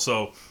ACL.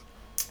 So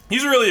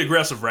he's really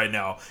aggressive right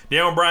now.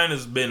 Daniel Bryan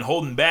has been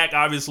holding back,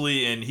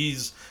 obviously, and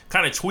he's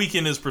kind of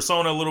tweaking his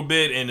persona a little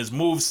bit and his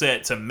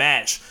moveset to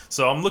match.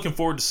 So I'm looking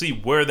forward to see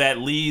where that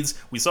leads.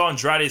 We saw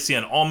Andrade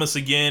Cien Almas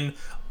again.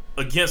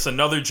 against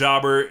another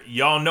jobber.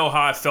 Y'all know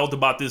how I felt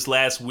about this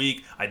last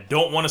week. I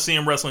don't want to see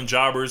him wrestling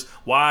jobbers.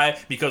 Why?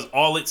 Because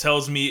all it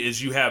tells me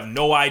is you have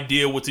no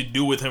idea what to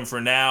do with him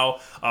for now.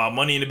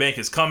 Money in the Bank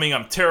is coming.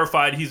 I'm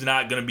terrified he's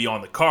not going to be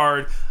on the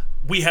card.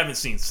 We haven't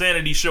seen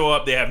Sanity show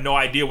up. They have no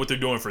idea what they're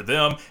doing for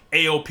them.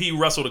 AOP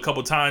wrestled a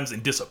couple times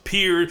and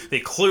disappeared. They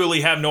clearly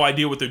have no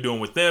idea what they're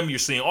doing with them. You're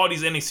seeing all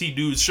these NXT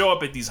dudes show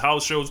up at these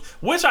house shows,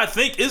 which I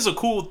think is a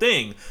cool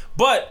thing.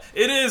 But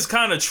it is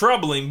kind of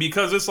troubling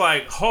because it's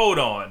like, hold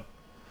on.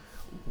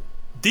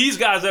 These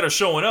guys that are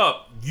showing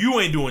up, you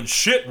ain't doing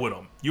shit with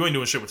them. You ain't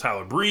doing shit with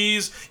Tyler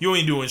Breeze. You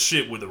ain't doing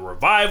shit with the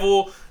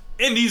Revival.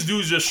 And these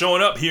dudes just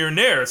showing up here and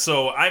there.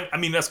 So, I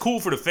mean, that's cool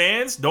for the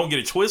fans. Don't get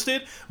it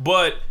twisted.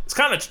 But it's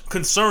kind of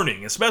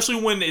concerning, especially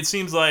when it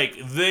seems like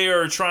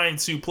they're trying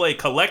to play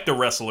collect a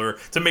wrestler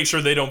to make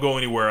sure they don't go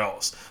anywhere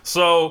else.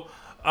 So,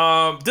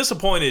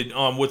 disappointed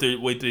what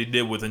they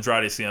did with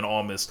Andrade Cien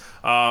Almas.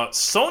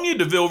 Sonya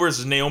Deville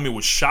versus Naomi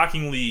was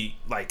shockingly,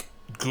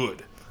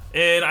 good.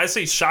 And I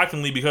say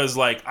shockingly because,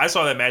 I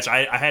saw that match.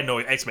 I had no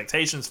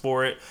expectations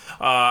for it.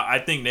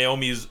 I think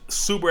Naomi's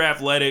super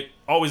athletic.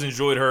 Always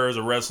enjoyed her as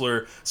a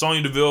wrestler.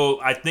 Sonya Deville,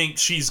 I think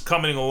she's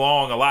coming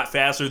along a lot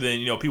faster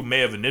than, people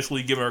may have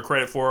initially given her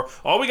credit for.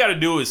 All we got to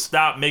do is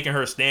stop making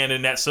her stand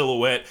in that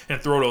silhouette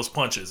and throw those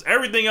punches.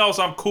 Everything else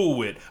I'm cool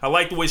with. I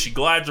like the way she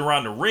glides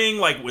around the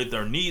ring, with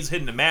her knees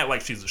hitting the mat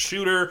like she's a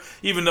shooter,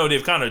 even though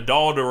they've kind of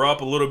dolled her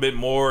up a little bit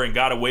more and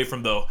got away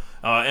from the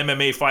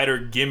MMA fighter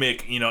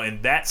gimmick,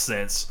 in that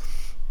sense.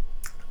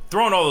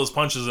 Throwing all those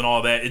punches and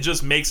all that, it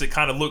just makes it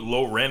kind of look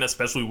low rent,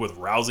 especially with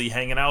Rousey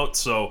hanging out.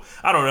 So,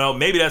 I don't know.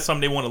 Maybe that's something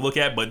they want to look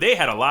at, but they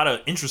had a lot of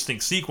interesting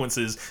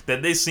sequences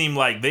that they seemed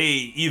like they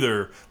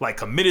either,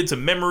 committed to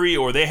memory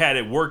or they had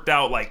it worked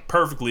out,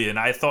 perfectly, and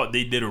I thought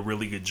they did a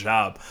really good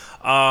job.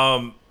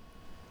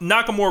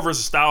 Nakamura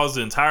versus Styles,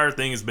 the entire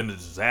thing has been a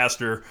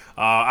disaster.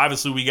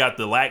 Obviously, we got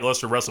the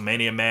lackluster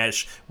WrestleMania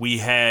match. We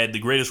had the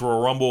Greatest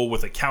Royal Rumble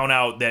with a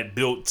count-out that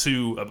built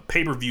to a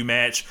pay-per-view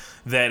match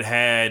that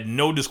had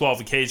no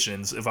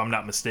disqualifications, if I'm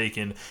not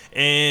mistaken.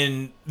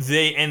 And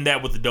they end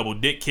that with a double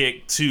dick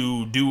kick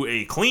to do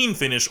a clean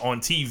finish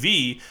on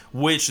TV,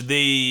 which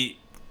they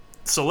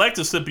select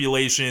a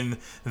stipulation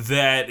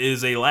that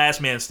is a last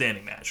man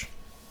standing match.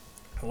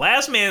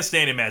 Last man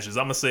standing matches,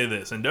 I'm going to say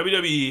this, in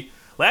WWE,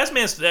 last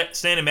man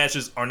standing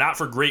matches are not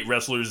for great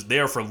wrestlers. They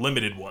are for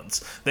limited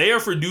ones. They are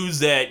for dudes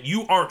that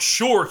you aren't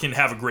sure can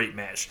have a great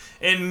match.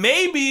 And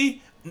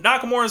maybe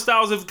Nakamura and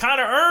Styles have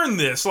kind of earned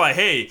this.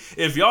 Hey,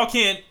 if y'all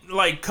can't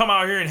come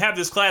out here and have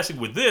this classic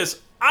with this,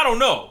 I don't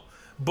know.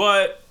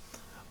 But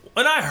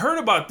when I heard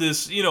about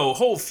this,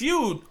 whole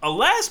feud, a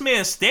last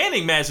man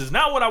standing match is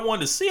not what I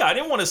wanted to see. I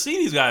didn't want to see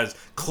these guys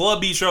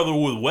club each other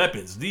with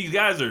weapons. These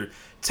guys are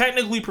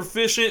technically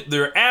proficient.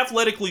 They're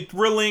athletically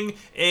thrilling,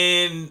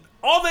 and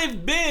all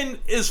they've been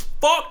is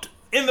fucked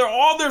in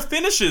all their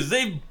finishes.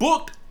 They've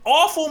booked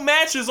awful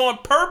matches on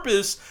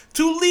purpose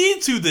to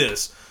lead to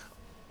this.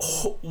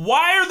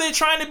 Why are they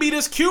trying to be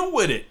this cute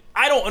with it?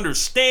 I don't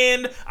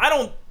understand. I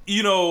don't,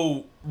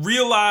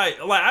 realize,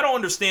 I don't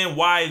understand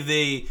why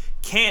they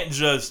can't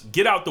just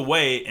get out the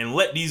way and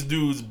let these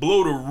dudes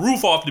blow the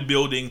roof off the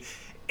building.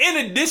 In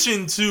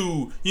addition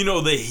to,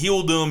 the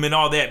heeldom and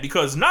all that,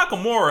 because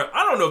Nakamura,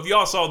 I don't know if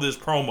y'all saw this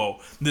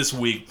promo this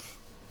week,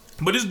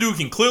 but this dude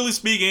can clearly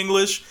speak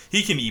English.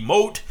 He can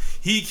emote.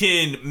 He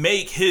can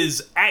make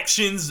his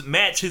actions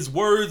match his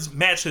words,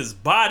 match his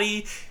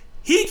body.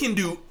 He can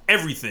do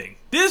everything.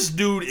 This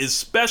dude is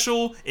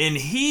special, and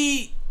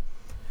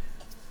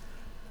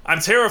I'm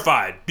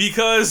terrified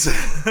because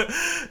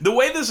the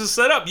way this is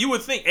set up, you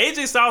would think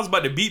AJ Styles is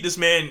about to beat this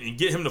man and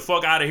get him the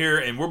fuck out of here,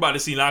 and we're about to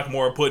see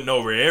Nakamura putting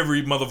over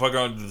every motherfucker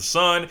under the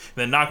sun.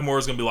 Then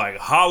Nakamura's gonna be like,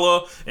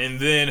 holla, and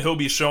then he'll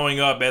be showing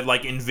up at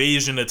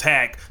Invasion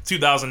Attack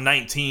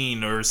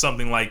 2019 or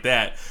something like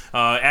that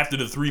after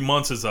the 3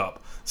 months is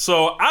up.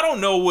 So I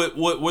don't know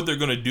what they're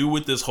gonna do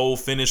with this whole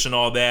finish and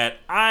all that.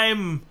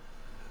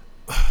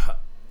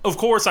 Of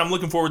course, I'm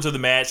looking forward to the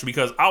match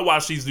because I'll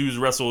watch these dudes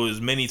wrestle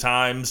as many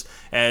times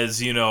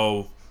as,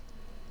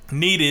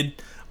 needed.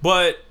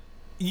 But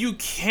you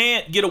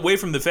can't get away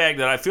from the fact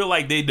that I feel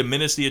like they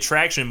diminished the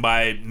attraction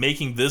by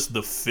making this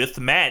the 5th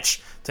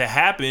match to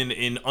happen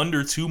in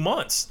under 2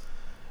 months.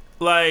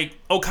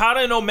 Okada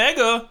and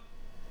Omega,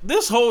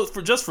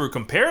 for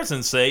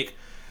comparison's sake,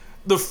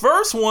 the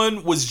first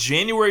one was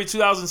January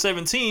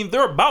 2017.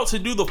 They're about to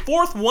do the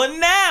 4th one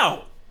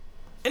now.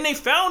 And they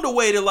found a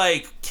way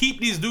to, keep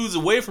these dudes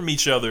away from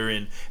each other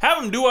and have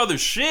them do other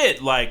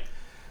shit. I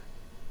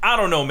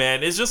don't know,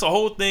 man. It's just a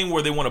whole thing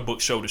where they want to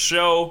book show to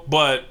show.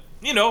 But,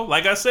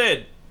 like I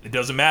said, it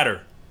doesn't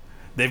matter.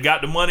 They've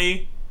got the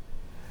money.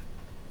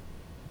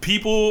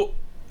 People,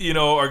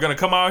 are going to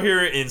come out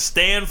here and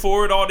stand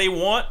for it all they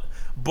want.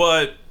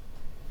 But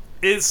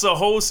it's a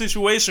whole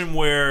situation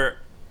where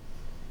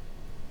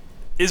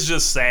it's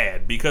just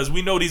sad because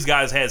we know these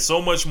guys had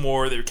so much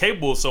more. They're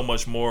capable of so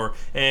much more.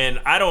 And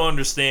I don't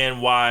understand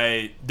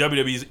why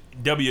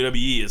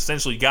WWE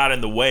essentially got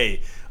in the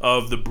way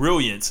of the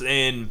brilliance.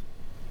 And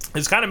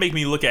it's kind of making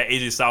me look at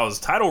AJ Styles'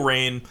 title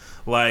reign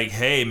like,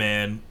 hey,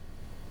 man,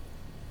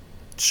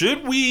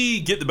 should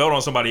we get the belt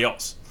on somebody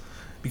else?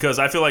 Because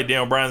I feel like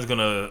Daniel Bryan's going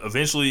to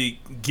eventually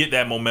get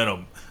that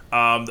momentum.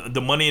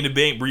 The Money in the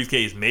Bank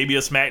briefcase, maybe a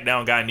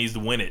SmackDown guy needs to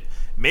win it.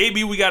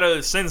 Maybe we got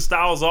to send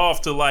Styles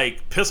off to,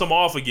 like, piss him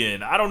off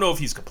again. I don't know if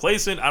he's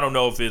complacent. I don't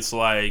know if it's,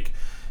 like,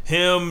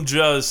 him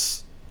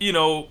just, you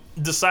know,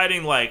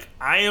 deciding, like,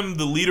 I am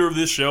the leader of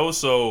this show,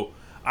 so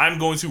I'm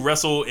going to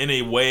wrestle in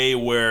a way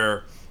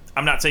where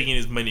I'm not taking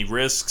as many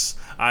risks.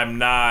 I'm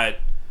not,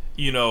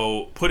 you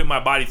know, putting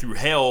my body through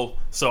hell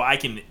so I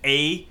can,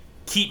 A,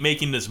 keep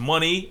making this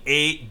money,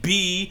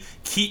 B,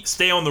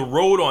 stay on the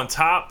road on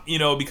top, you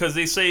know, because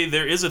they say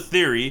there is a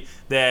theory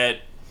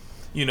that,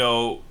 you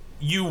know,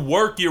 you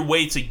work your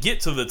way to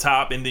get to the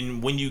top, and then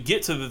when you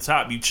get to the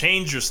top, you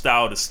change your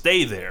style to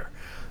stay there.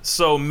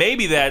 So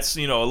maybe that's,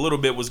 you know, a little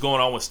bit what's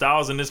going on with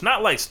Styles, and it's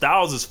not like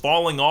Styles is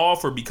falling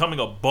off or becoming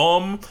a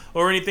bum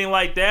or anything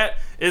like that.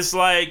 It's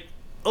like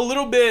a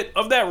little bit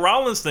of that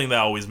Rollins thing that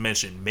I always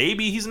mention.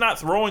 Maybe he's not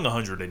throwing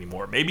 100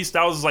 anymore. Maybe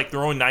Styles is like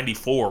throwing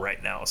 94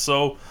 right now.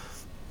 So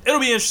it'll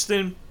be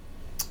interesting.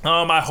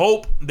 I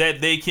hope that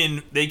they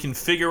can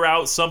figure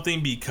out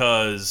something,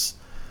 because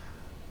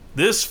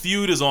this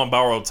feud is on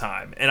borrowed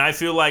time, and I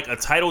feel like a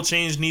title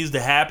change needs to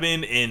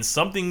happen, and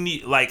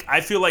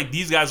I feel like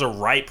these guys are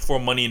ripe for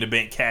Money in the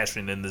Bank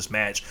cash-in this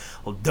match.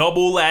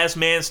 Double last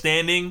man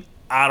standing,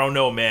 I don't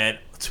know, man.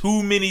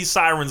 Too many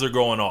sirens are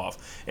going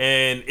off,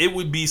 and it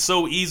would be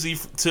so easy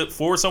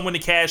for someone to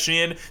cash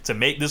in, to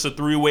make this a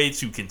three-way,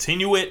 to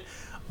continue it,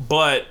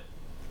 but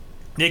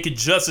they could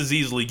just as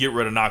easily get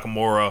rid of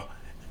Nakamura,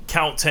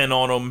 count 10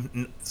 on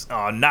him,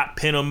 not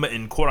pin him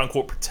and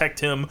quote-unquote protect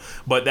him,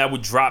 but that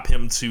would drop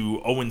him to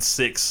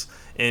 0-6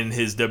 in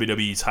his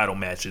WWE title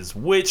matches,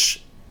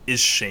 which is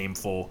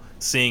shameful,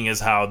 seeing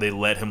as how they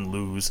let him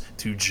lose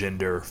to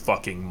Jinder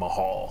fucking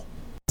Mahal.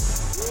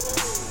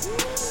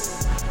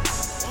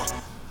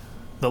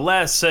 The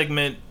last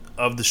segment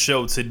of the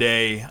show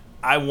today,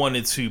 I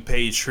wanted to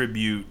pay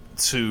tribute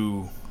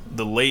to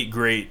the late,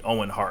 great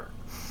Owen Hart.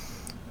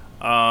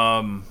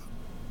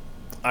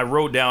 I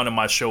wrote down in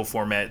my show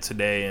format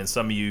today, and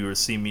some of you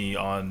see me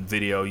on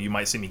video, you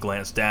might see me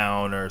glance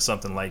down or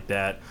something like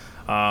that.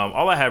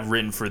 All I have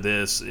written for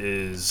this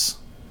is,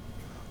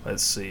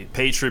 let's see,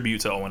 pay tribute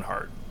to Owen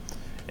Hart.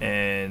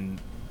 And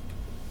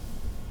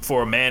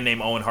for a man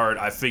named Owen Hart,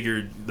 I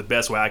figured the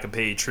best way I could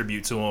pay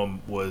tribute to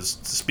him was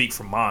to speak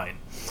from mine.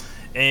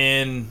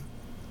 And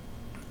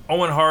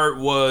Owen Hart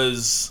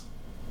was,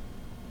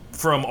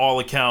 from all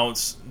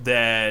accounts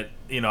that,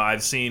 you know,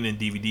 I've seen in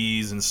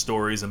DVDs and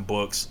stories and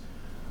books,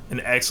 an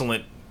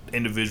excellent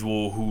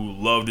individual who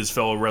loved his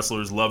fellow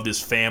wrestlers, loved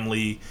his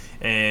family,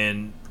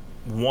 and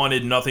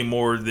wanted nothing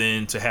more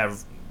than to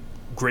have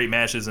great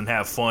matches and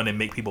have fun and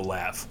make people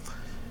laugh.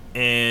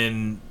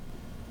 And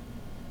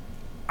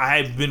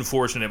I've been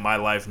fortunate in my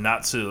life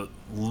not to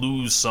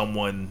lose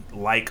someone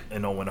like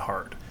an Owen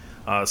Hart,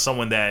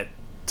 someone that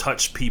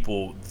touched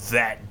people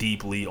that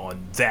deeply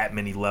on that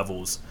many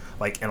levels,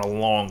 like in a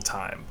long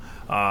time.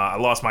 I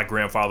lost my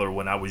grandfather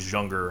when I was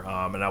younger,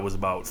 and I was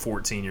about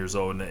 14 years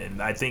old,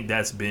 and I think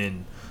that's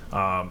been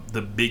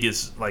the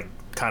biggest, like,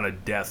 kind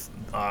of death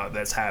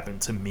that's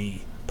happened to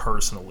me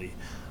personally,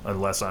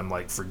 unless I'm,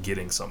 like,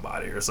 forgetting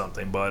somebody or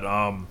something. But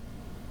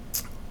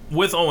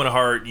with Owen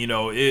Hart, you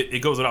know,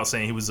 it goes without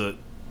saying he was a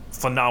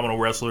phenomenal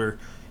wrestler,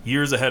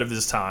 years ahead of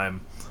his time.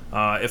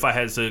 If I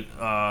had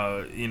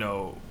to, you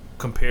know,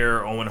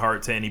 compare Owen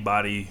Hart to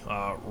anybody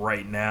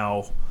right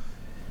now,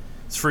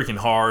 it's freaking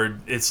hard.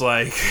 It's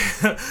like,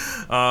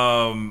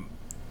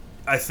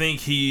 I think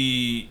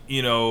he,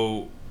 you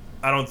know,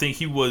 I don't think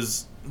he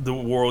was the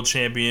world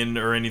champion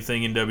or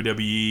anything in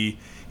WWE.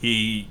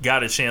 He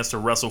got a chance to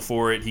wrestle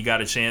for it. He got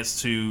a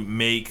chance to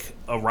make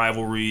a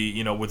rivalry,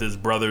 you know, with his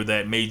brother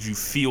that made you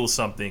feel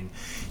something.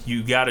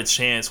 You got a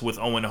chance with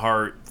Owen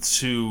Hart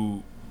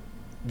to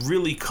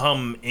really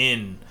come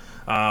in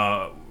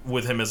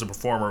with him as a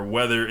performer,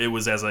 whether it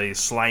was as a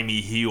slimy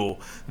heel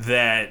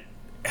that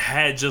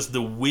had just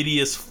the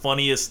wittiest,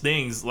 funniest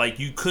things. Like,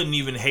 you couldn't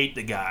even hate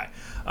the guy.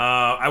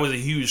 I was a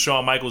huge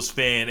Shawn Michaels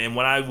fan, and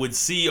when I would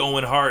see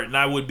Owen Hart, and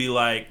I would be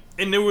like,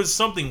 and there was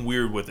something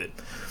weird with it.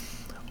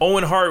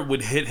 Owen Hart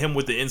would hit him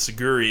with the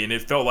enziguri, and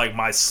it felt like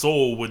my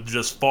soul would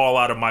just fall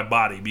out of my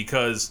body,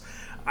 because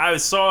I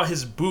saw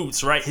his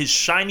boots, right, his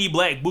shiny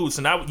black boots,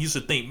 and I used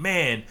to think,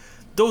 man,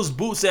 those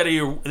boots that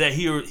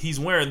he's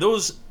wearing,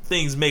 those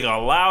things make a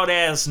loud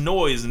ass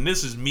noise. And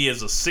this is me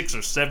as a 6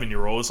 or 7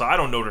 year old, so I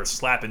don't know they're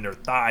slapping their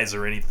thighs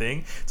or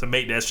anything to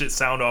make that shit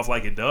sound off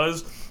like it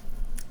does.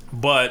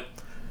 But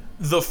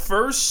the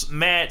first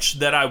match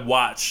that I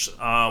watched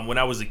when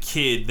I was a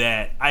kid,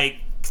 that I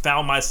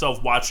found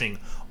myself watching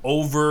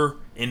over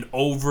and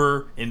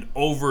over and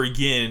over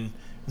again,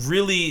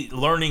 really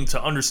learning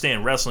to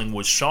understand wrestling,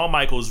 was Shawn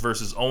Michaels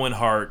versus Owen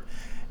Hart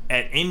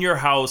at In Your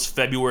House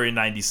February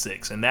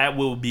 96, and that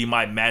will be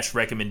my match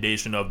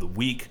recommendation of the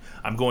week.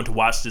 I'm going to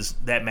watch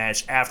that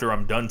match after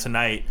I'm done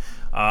tonight,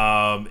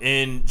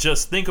 and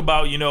just think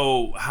about, you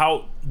know,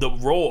 how the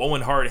role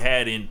Owen Hart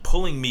had in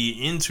pulling me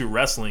into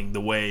wrestling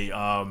the way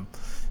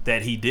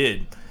that he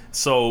did.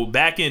 So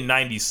back in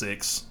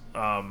 96,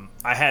 I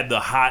had the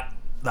hot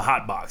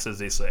box, as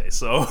they say.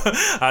 So,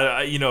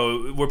 you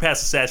know, we're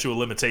past the statute of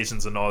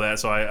limitations and all that,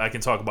 so I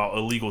can talk about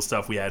illegal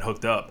stuff we had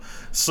hooked up.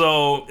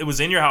 So it was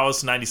In Your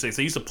House 96.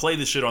 They used to play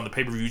this shit on the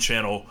pay-per-view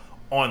channel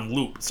on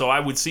loop. So I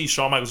would see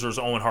Shawn Michaels versus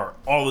Owen Hart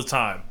all the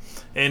time.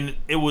 And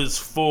it was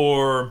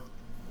for...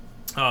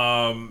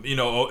 you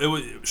know, it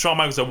was Shawn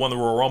Michaels that won the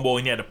Royal Rumble,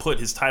 and he had to put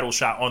his title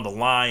shot on the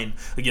line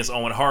against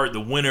Owen Hart.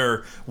 The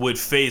winner would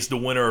face the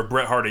winner of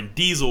Bret Hart and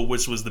Diesel,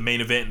 which was the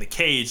main event in the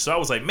cage. So I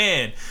was like,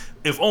 man,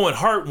 if Owen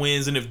Hart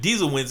wins and if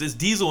Diesel wins, it's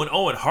Diesel and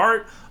Owen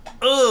Hart.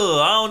 I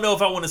don't know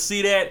if I want to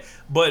see that,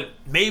 but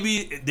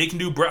maybe they can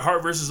do Bret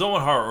Hart versus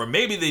Owen Hart, or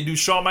maybe they do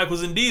Shawn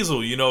Michaels and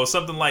Diesel, you know,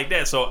 something like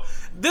that. So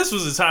this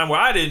was a time where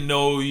I didn't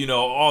know, you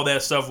know, all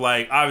that stuff.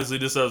 Like, obviously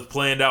this stuff was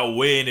planned out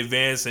way in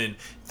advance, and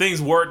things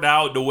worked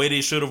out the way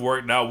they should have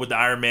worked out with the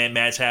Iron Man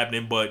match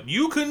happening. But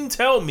you couldn't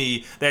tell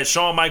me that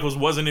Shawn Michaels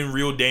wasn't in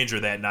real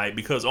danger that night,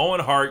 because Owen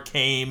Hart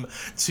came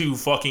to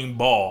fucking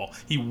ball.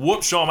 He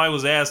whooped Shawn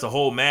Michaels' ass the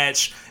whole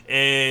match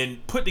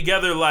and put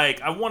together, like,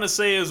 I want to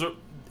say it was...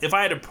 If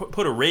I had to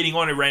put a rating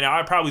on it right now,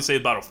 I'd probably say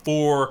about a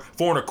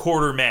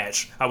 4.25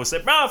 match. I would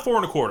say about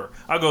 4.25.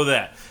 I'll go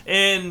that.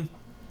 And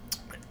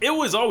it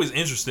was always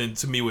interesting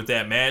to me with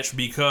that match,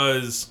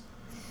 because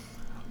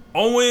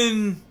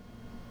Owen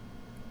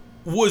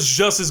was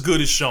just as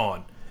good as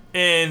Shawn.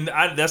 And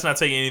that's not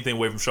taking anything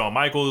away from Shawn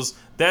Michaels.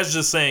 That's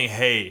just saying,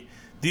 hey,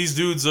 these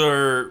dudes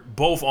are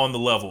both on the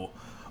level.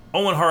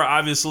 Owen Hart,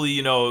 obviously,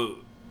 you know,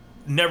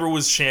 never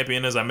was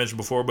champion, as I mentioned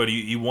before, but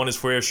he won his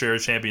fair share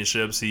of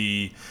championships.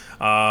 He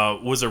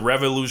was a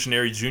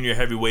revolutionary junior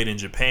heavyweight in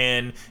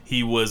Japan.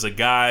 He was a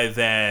guy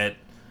that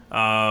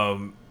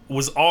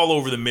was all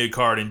over the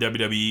mid-card in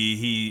WWE.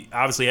 He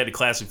obviously had a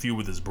classic feud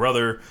with his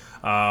brother.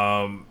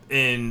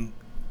 And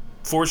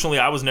fortunately,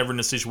 I was never in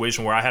a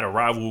situation where I had a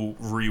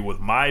rivalry with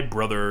my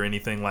brother or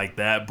anything like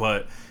that,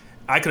 but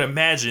I could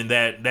imagine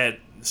that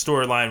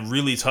storyline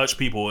really touched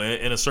people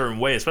in a certain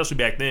way, especially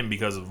back then,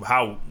 because of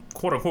how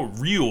quote-unquote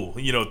real,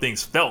 you know,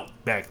 things felt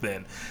back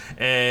then.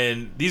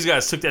 And these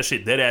guys took that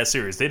shit dead ass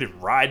serious. They didn't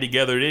ride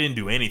together, they didn't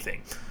do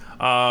anything,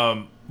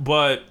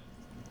 but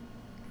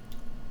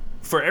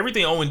for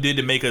everything Owen did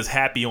to make us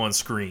happy on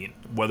screen,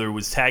 whether it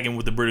was tagging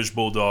with the British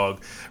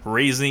Bulldog,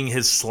 raising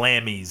his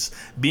slammies,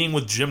 being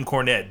with Jim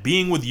Cornette,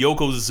 being with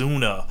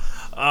Yokozuna,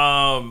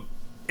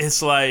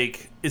 it's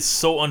like, it's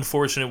so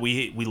unfortunate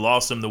we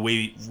lost him the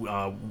way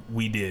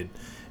we did.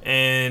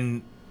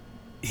 And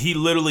he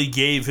literally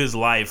gave his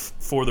life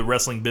for the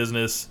wrestling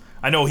business.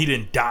 I know he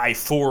didn't die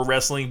for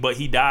wrestling, but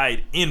he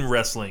died in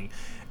wrestling.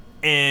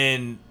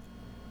 And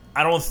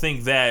I don't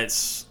think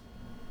that's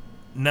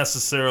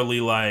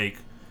necessarily like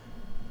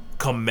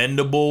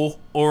commendable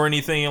or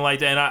anything like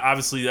that. And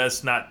obviously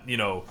that's not, you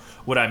know,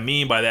 what I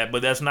mean by that,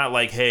 but that's not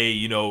like, hey,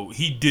 you know,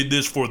 he did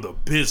this for the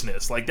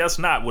business. Like, that's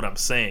not what I'm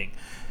saying.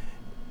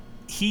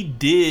 He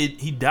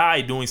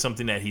died doing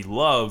something that he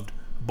loved,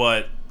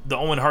 but the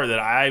Owen Hart that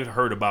I've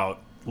heard about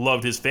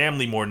loved his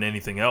family more than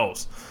anything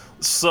else.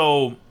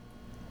 So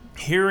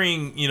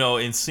hearing, you know,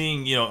 and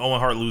seeing, you know, Owen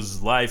Hart lose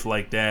his life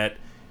like that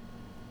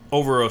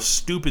over a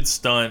stupid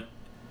stunt,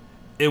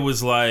 it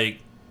was like,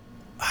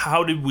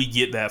 how did we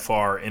get that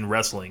far in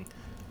wrestling?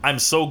 I'm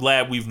so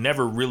glad we've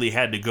never really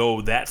had to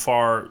go that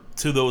far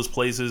to those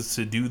places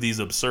to do these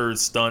absurd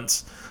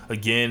stunts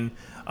again.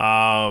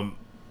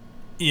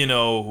 You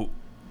know,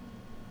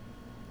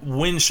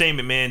 when Shane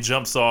McMahon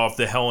jumps off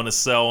the Hell in a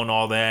Cell and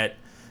all that,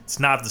 it's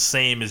not the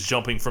same as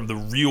jumping from the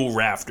real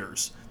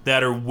rafters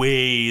that are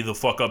way the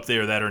fuck up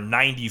there, that are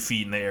 90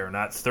 feet in the air,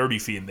 not 30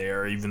 feet in the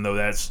air, even though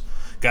that's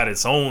got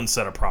its own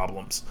set of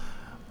problems.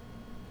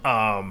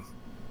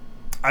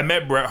 I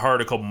met Bret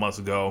Hart a couple months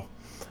ago,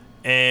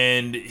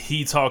 and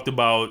he talked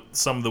about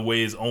some of the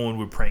ways Owen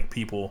would prank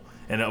people.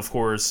 And of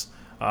course,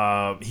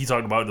 he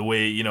talked about the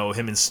way, you know,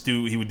 him and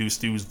Stu, he would do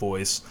Stu's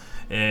voice.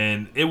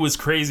 And it was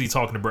crazy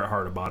talking to Bret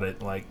Hart about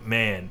it. Like,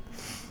 man,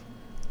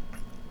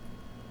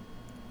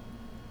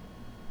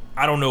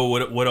 I don't know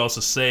what else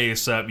to say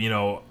except, you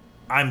know,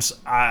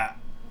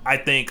 I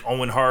thank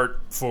Owen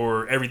Hart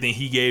for everything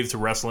he gave to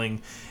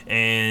wrestling,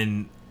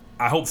 and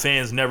I hope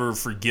fans never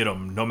forget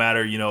him, no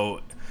matter, you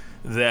know,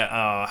 that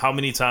how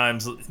many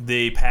times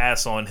they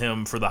pass on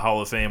him for the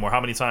Hall of Fame, or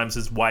how many times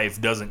his wife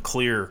doesn't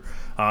clear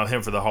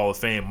him for the Hall of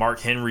Fame.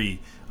 Mark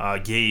Henry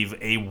gave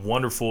a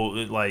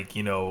wonderful, like,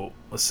 you know,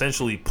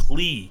 essentially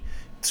plea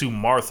to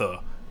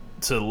Martha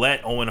to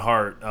let Owen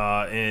Hart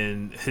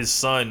and his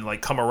son,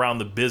 like, come around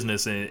the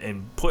business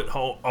and put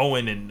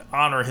Owen and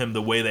honor him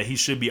the way that he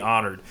should be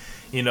honored.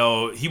 You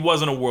know, he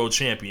wasn't a world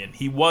champion.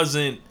 He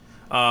wasn't,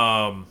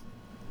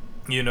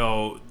 you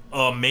know,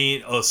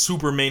 a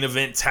super main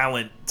event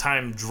talent,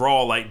 time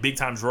draw, like big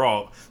time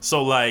draw.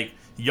 So, like,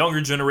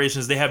 younger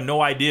generations, they have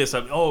no idea.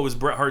 So, oh, it was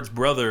Bret Hart's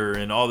brother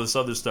and all this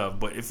other stuff.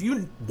 But if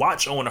you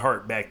watch Owen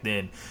Hart back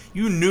then,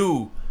 you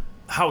knew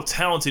how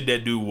talented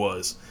that dude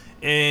was.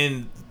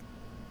 And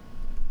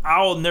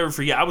I'll never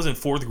forget, I was in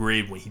 4th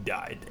grade when he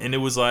died. And it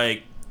was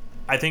like,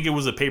 I think it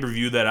was a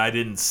pay-per-view that I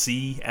didn't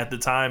see at the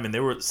time.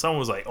 And someone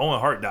was like, Owen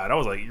Hart died. I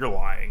was like, you're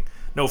lying.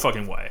 No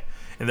fucking way.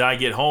 And then I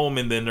get home,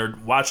 and then they're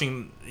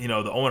watching,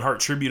 the Owen Hart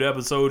tribute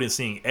episode and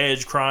seeing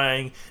Edge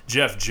crying,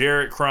 Jeff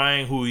Jarrett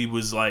crying, who he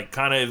was like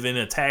kind of in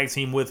a tag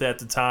team with at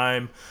the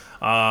time,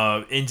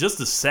 and just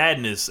the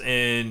sadness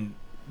and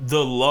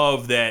the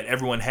love that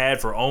everyone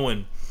had for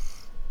Owen.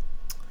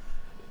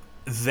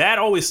 That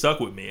always stuck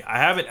with me. I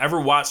haven't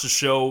ever watched the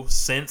show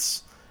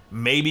since.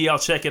 Maybe I'll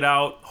check it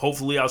out.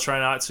 Hopefully, I'll try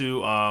not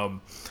to.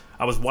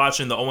 I was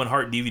watching the Owen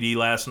Hart DVD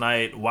last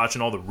night,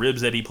 watching all the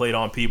ribs that he played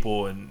on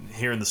people and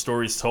hearing the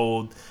stories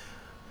told.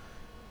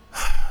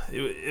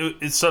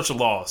 It's such a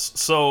loss.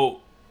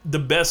 So the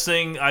best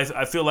thing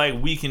I feel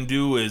like we can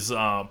do as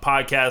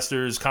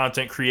podcasters,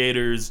 content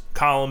creators,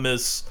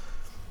 columnists,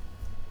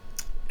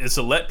 is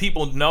to let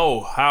people know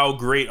how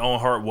great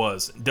Owen Hart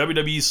was.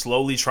 WWE's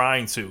slowly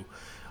trying to.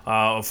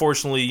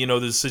 Unfortunately,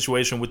 there's a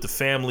situation with the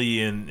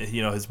family and,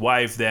 his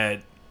wife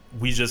that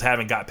we just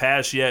haven't got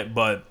past yet,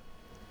 but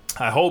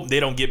I hope they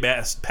don't get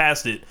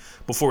past it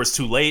before it's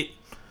too late,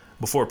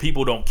 before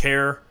people don't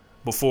care,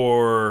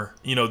 before,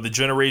 the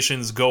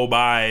generations go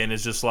by and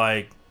it's just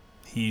like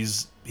he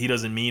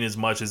doesn't mean as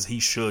much as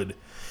he should,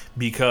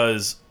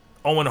 because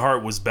Owen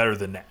Hart was better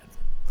than that.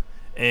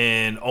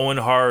 And Owen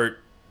Hart,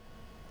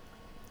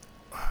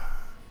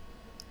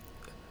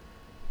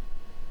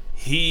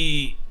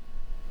 he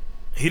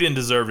didn't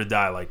deserve to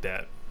die like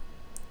that.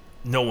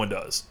 No one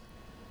does.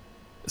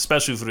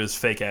 Especially for this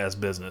fake ass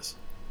business.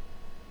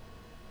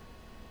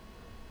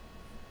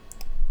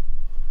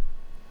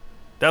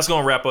 That's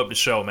going to wrap up the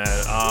show, man.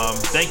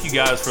 Thank you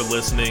guys for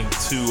listening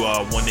to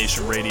One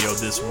Nation Radio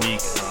this week.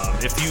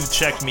 If you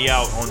checked me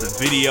out on the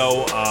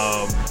video,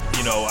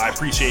 I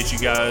appreciate you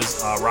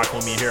guys rocking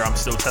with me here. I'm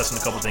still testing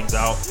a couple things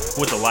out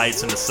with the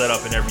lights and the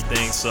setup and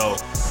everything. So,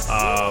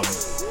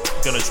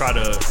 going to try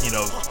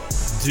to,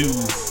 do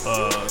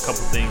a couple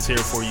things here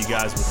for you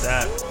guys with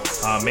that.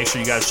 Make sure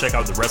you guys check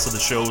out the rest of the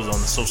shows on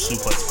the Social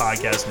Suplex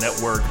Podcast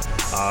Network.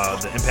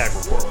 The Impact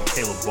Report with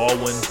Caleb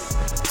Baldwin.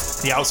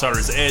 The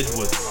Outsider's Edge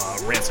with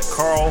Rance and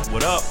Carl.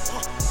 What up?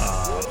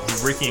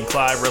 The Ricky and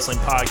Clyde Wrestling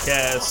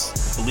Podcast.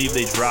 Believe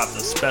they dropped a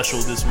special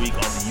this week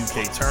on the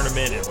UK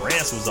tournament, and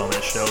Rance was on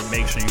that show.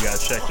 Make sure you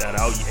guys check that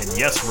out. And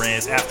yes,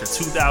 Rance, after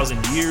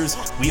 2,000 years,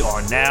 we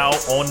are now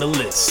on the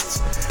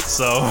list.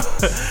 So,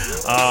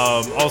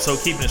 also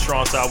keeping it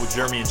strong style with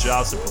Jeremy and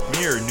Josh, the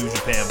premier New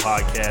Japan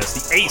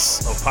podcast, the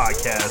ace of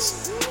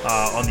podcasts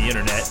on the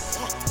internet.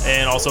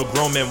 And also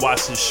Grown Men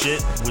Watch This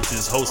Shit, which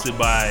is hosted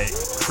by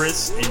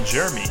Chris and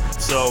Jeremy.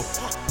 So,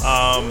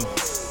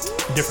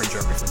 different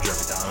Jeremy from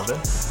Jeremy Donovan.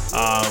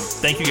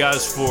 Thank you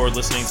guys for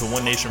listening to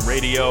One Nation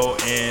Radio,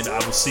 and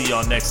I will see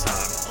y'all next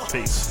time.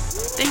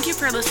 Peace. Thank you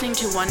for listening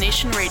to One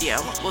Nation Radio.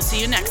 We'll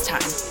see you next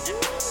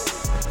time.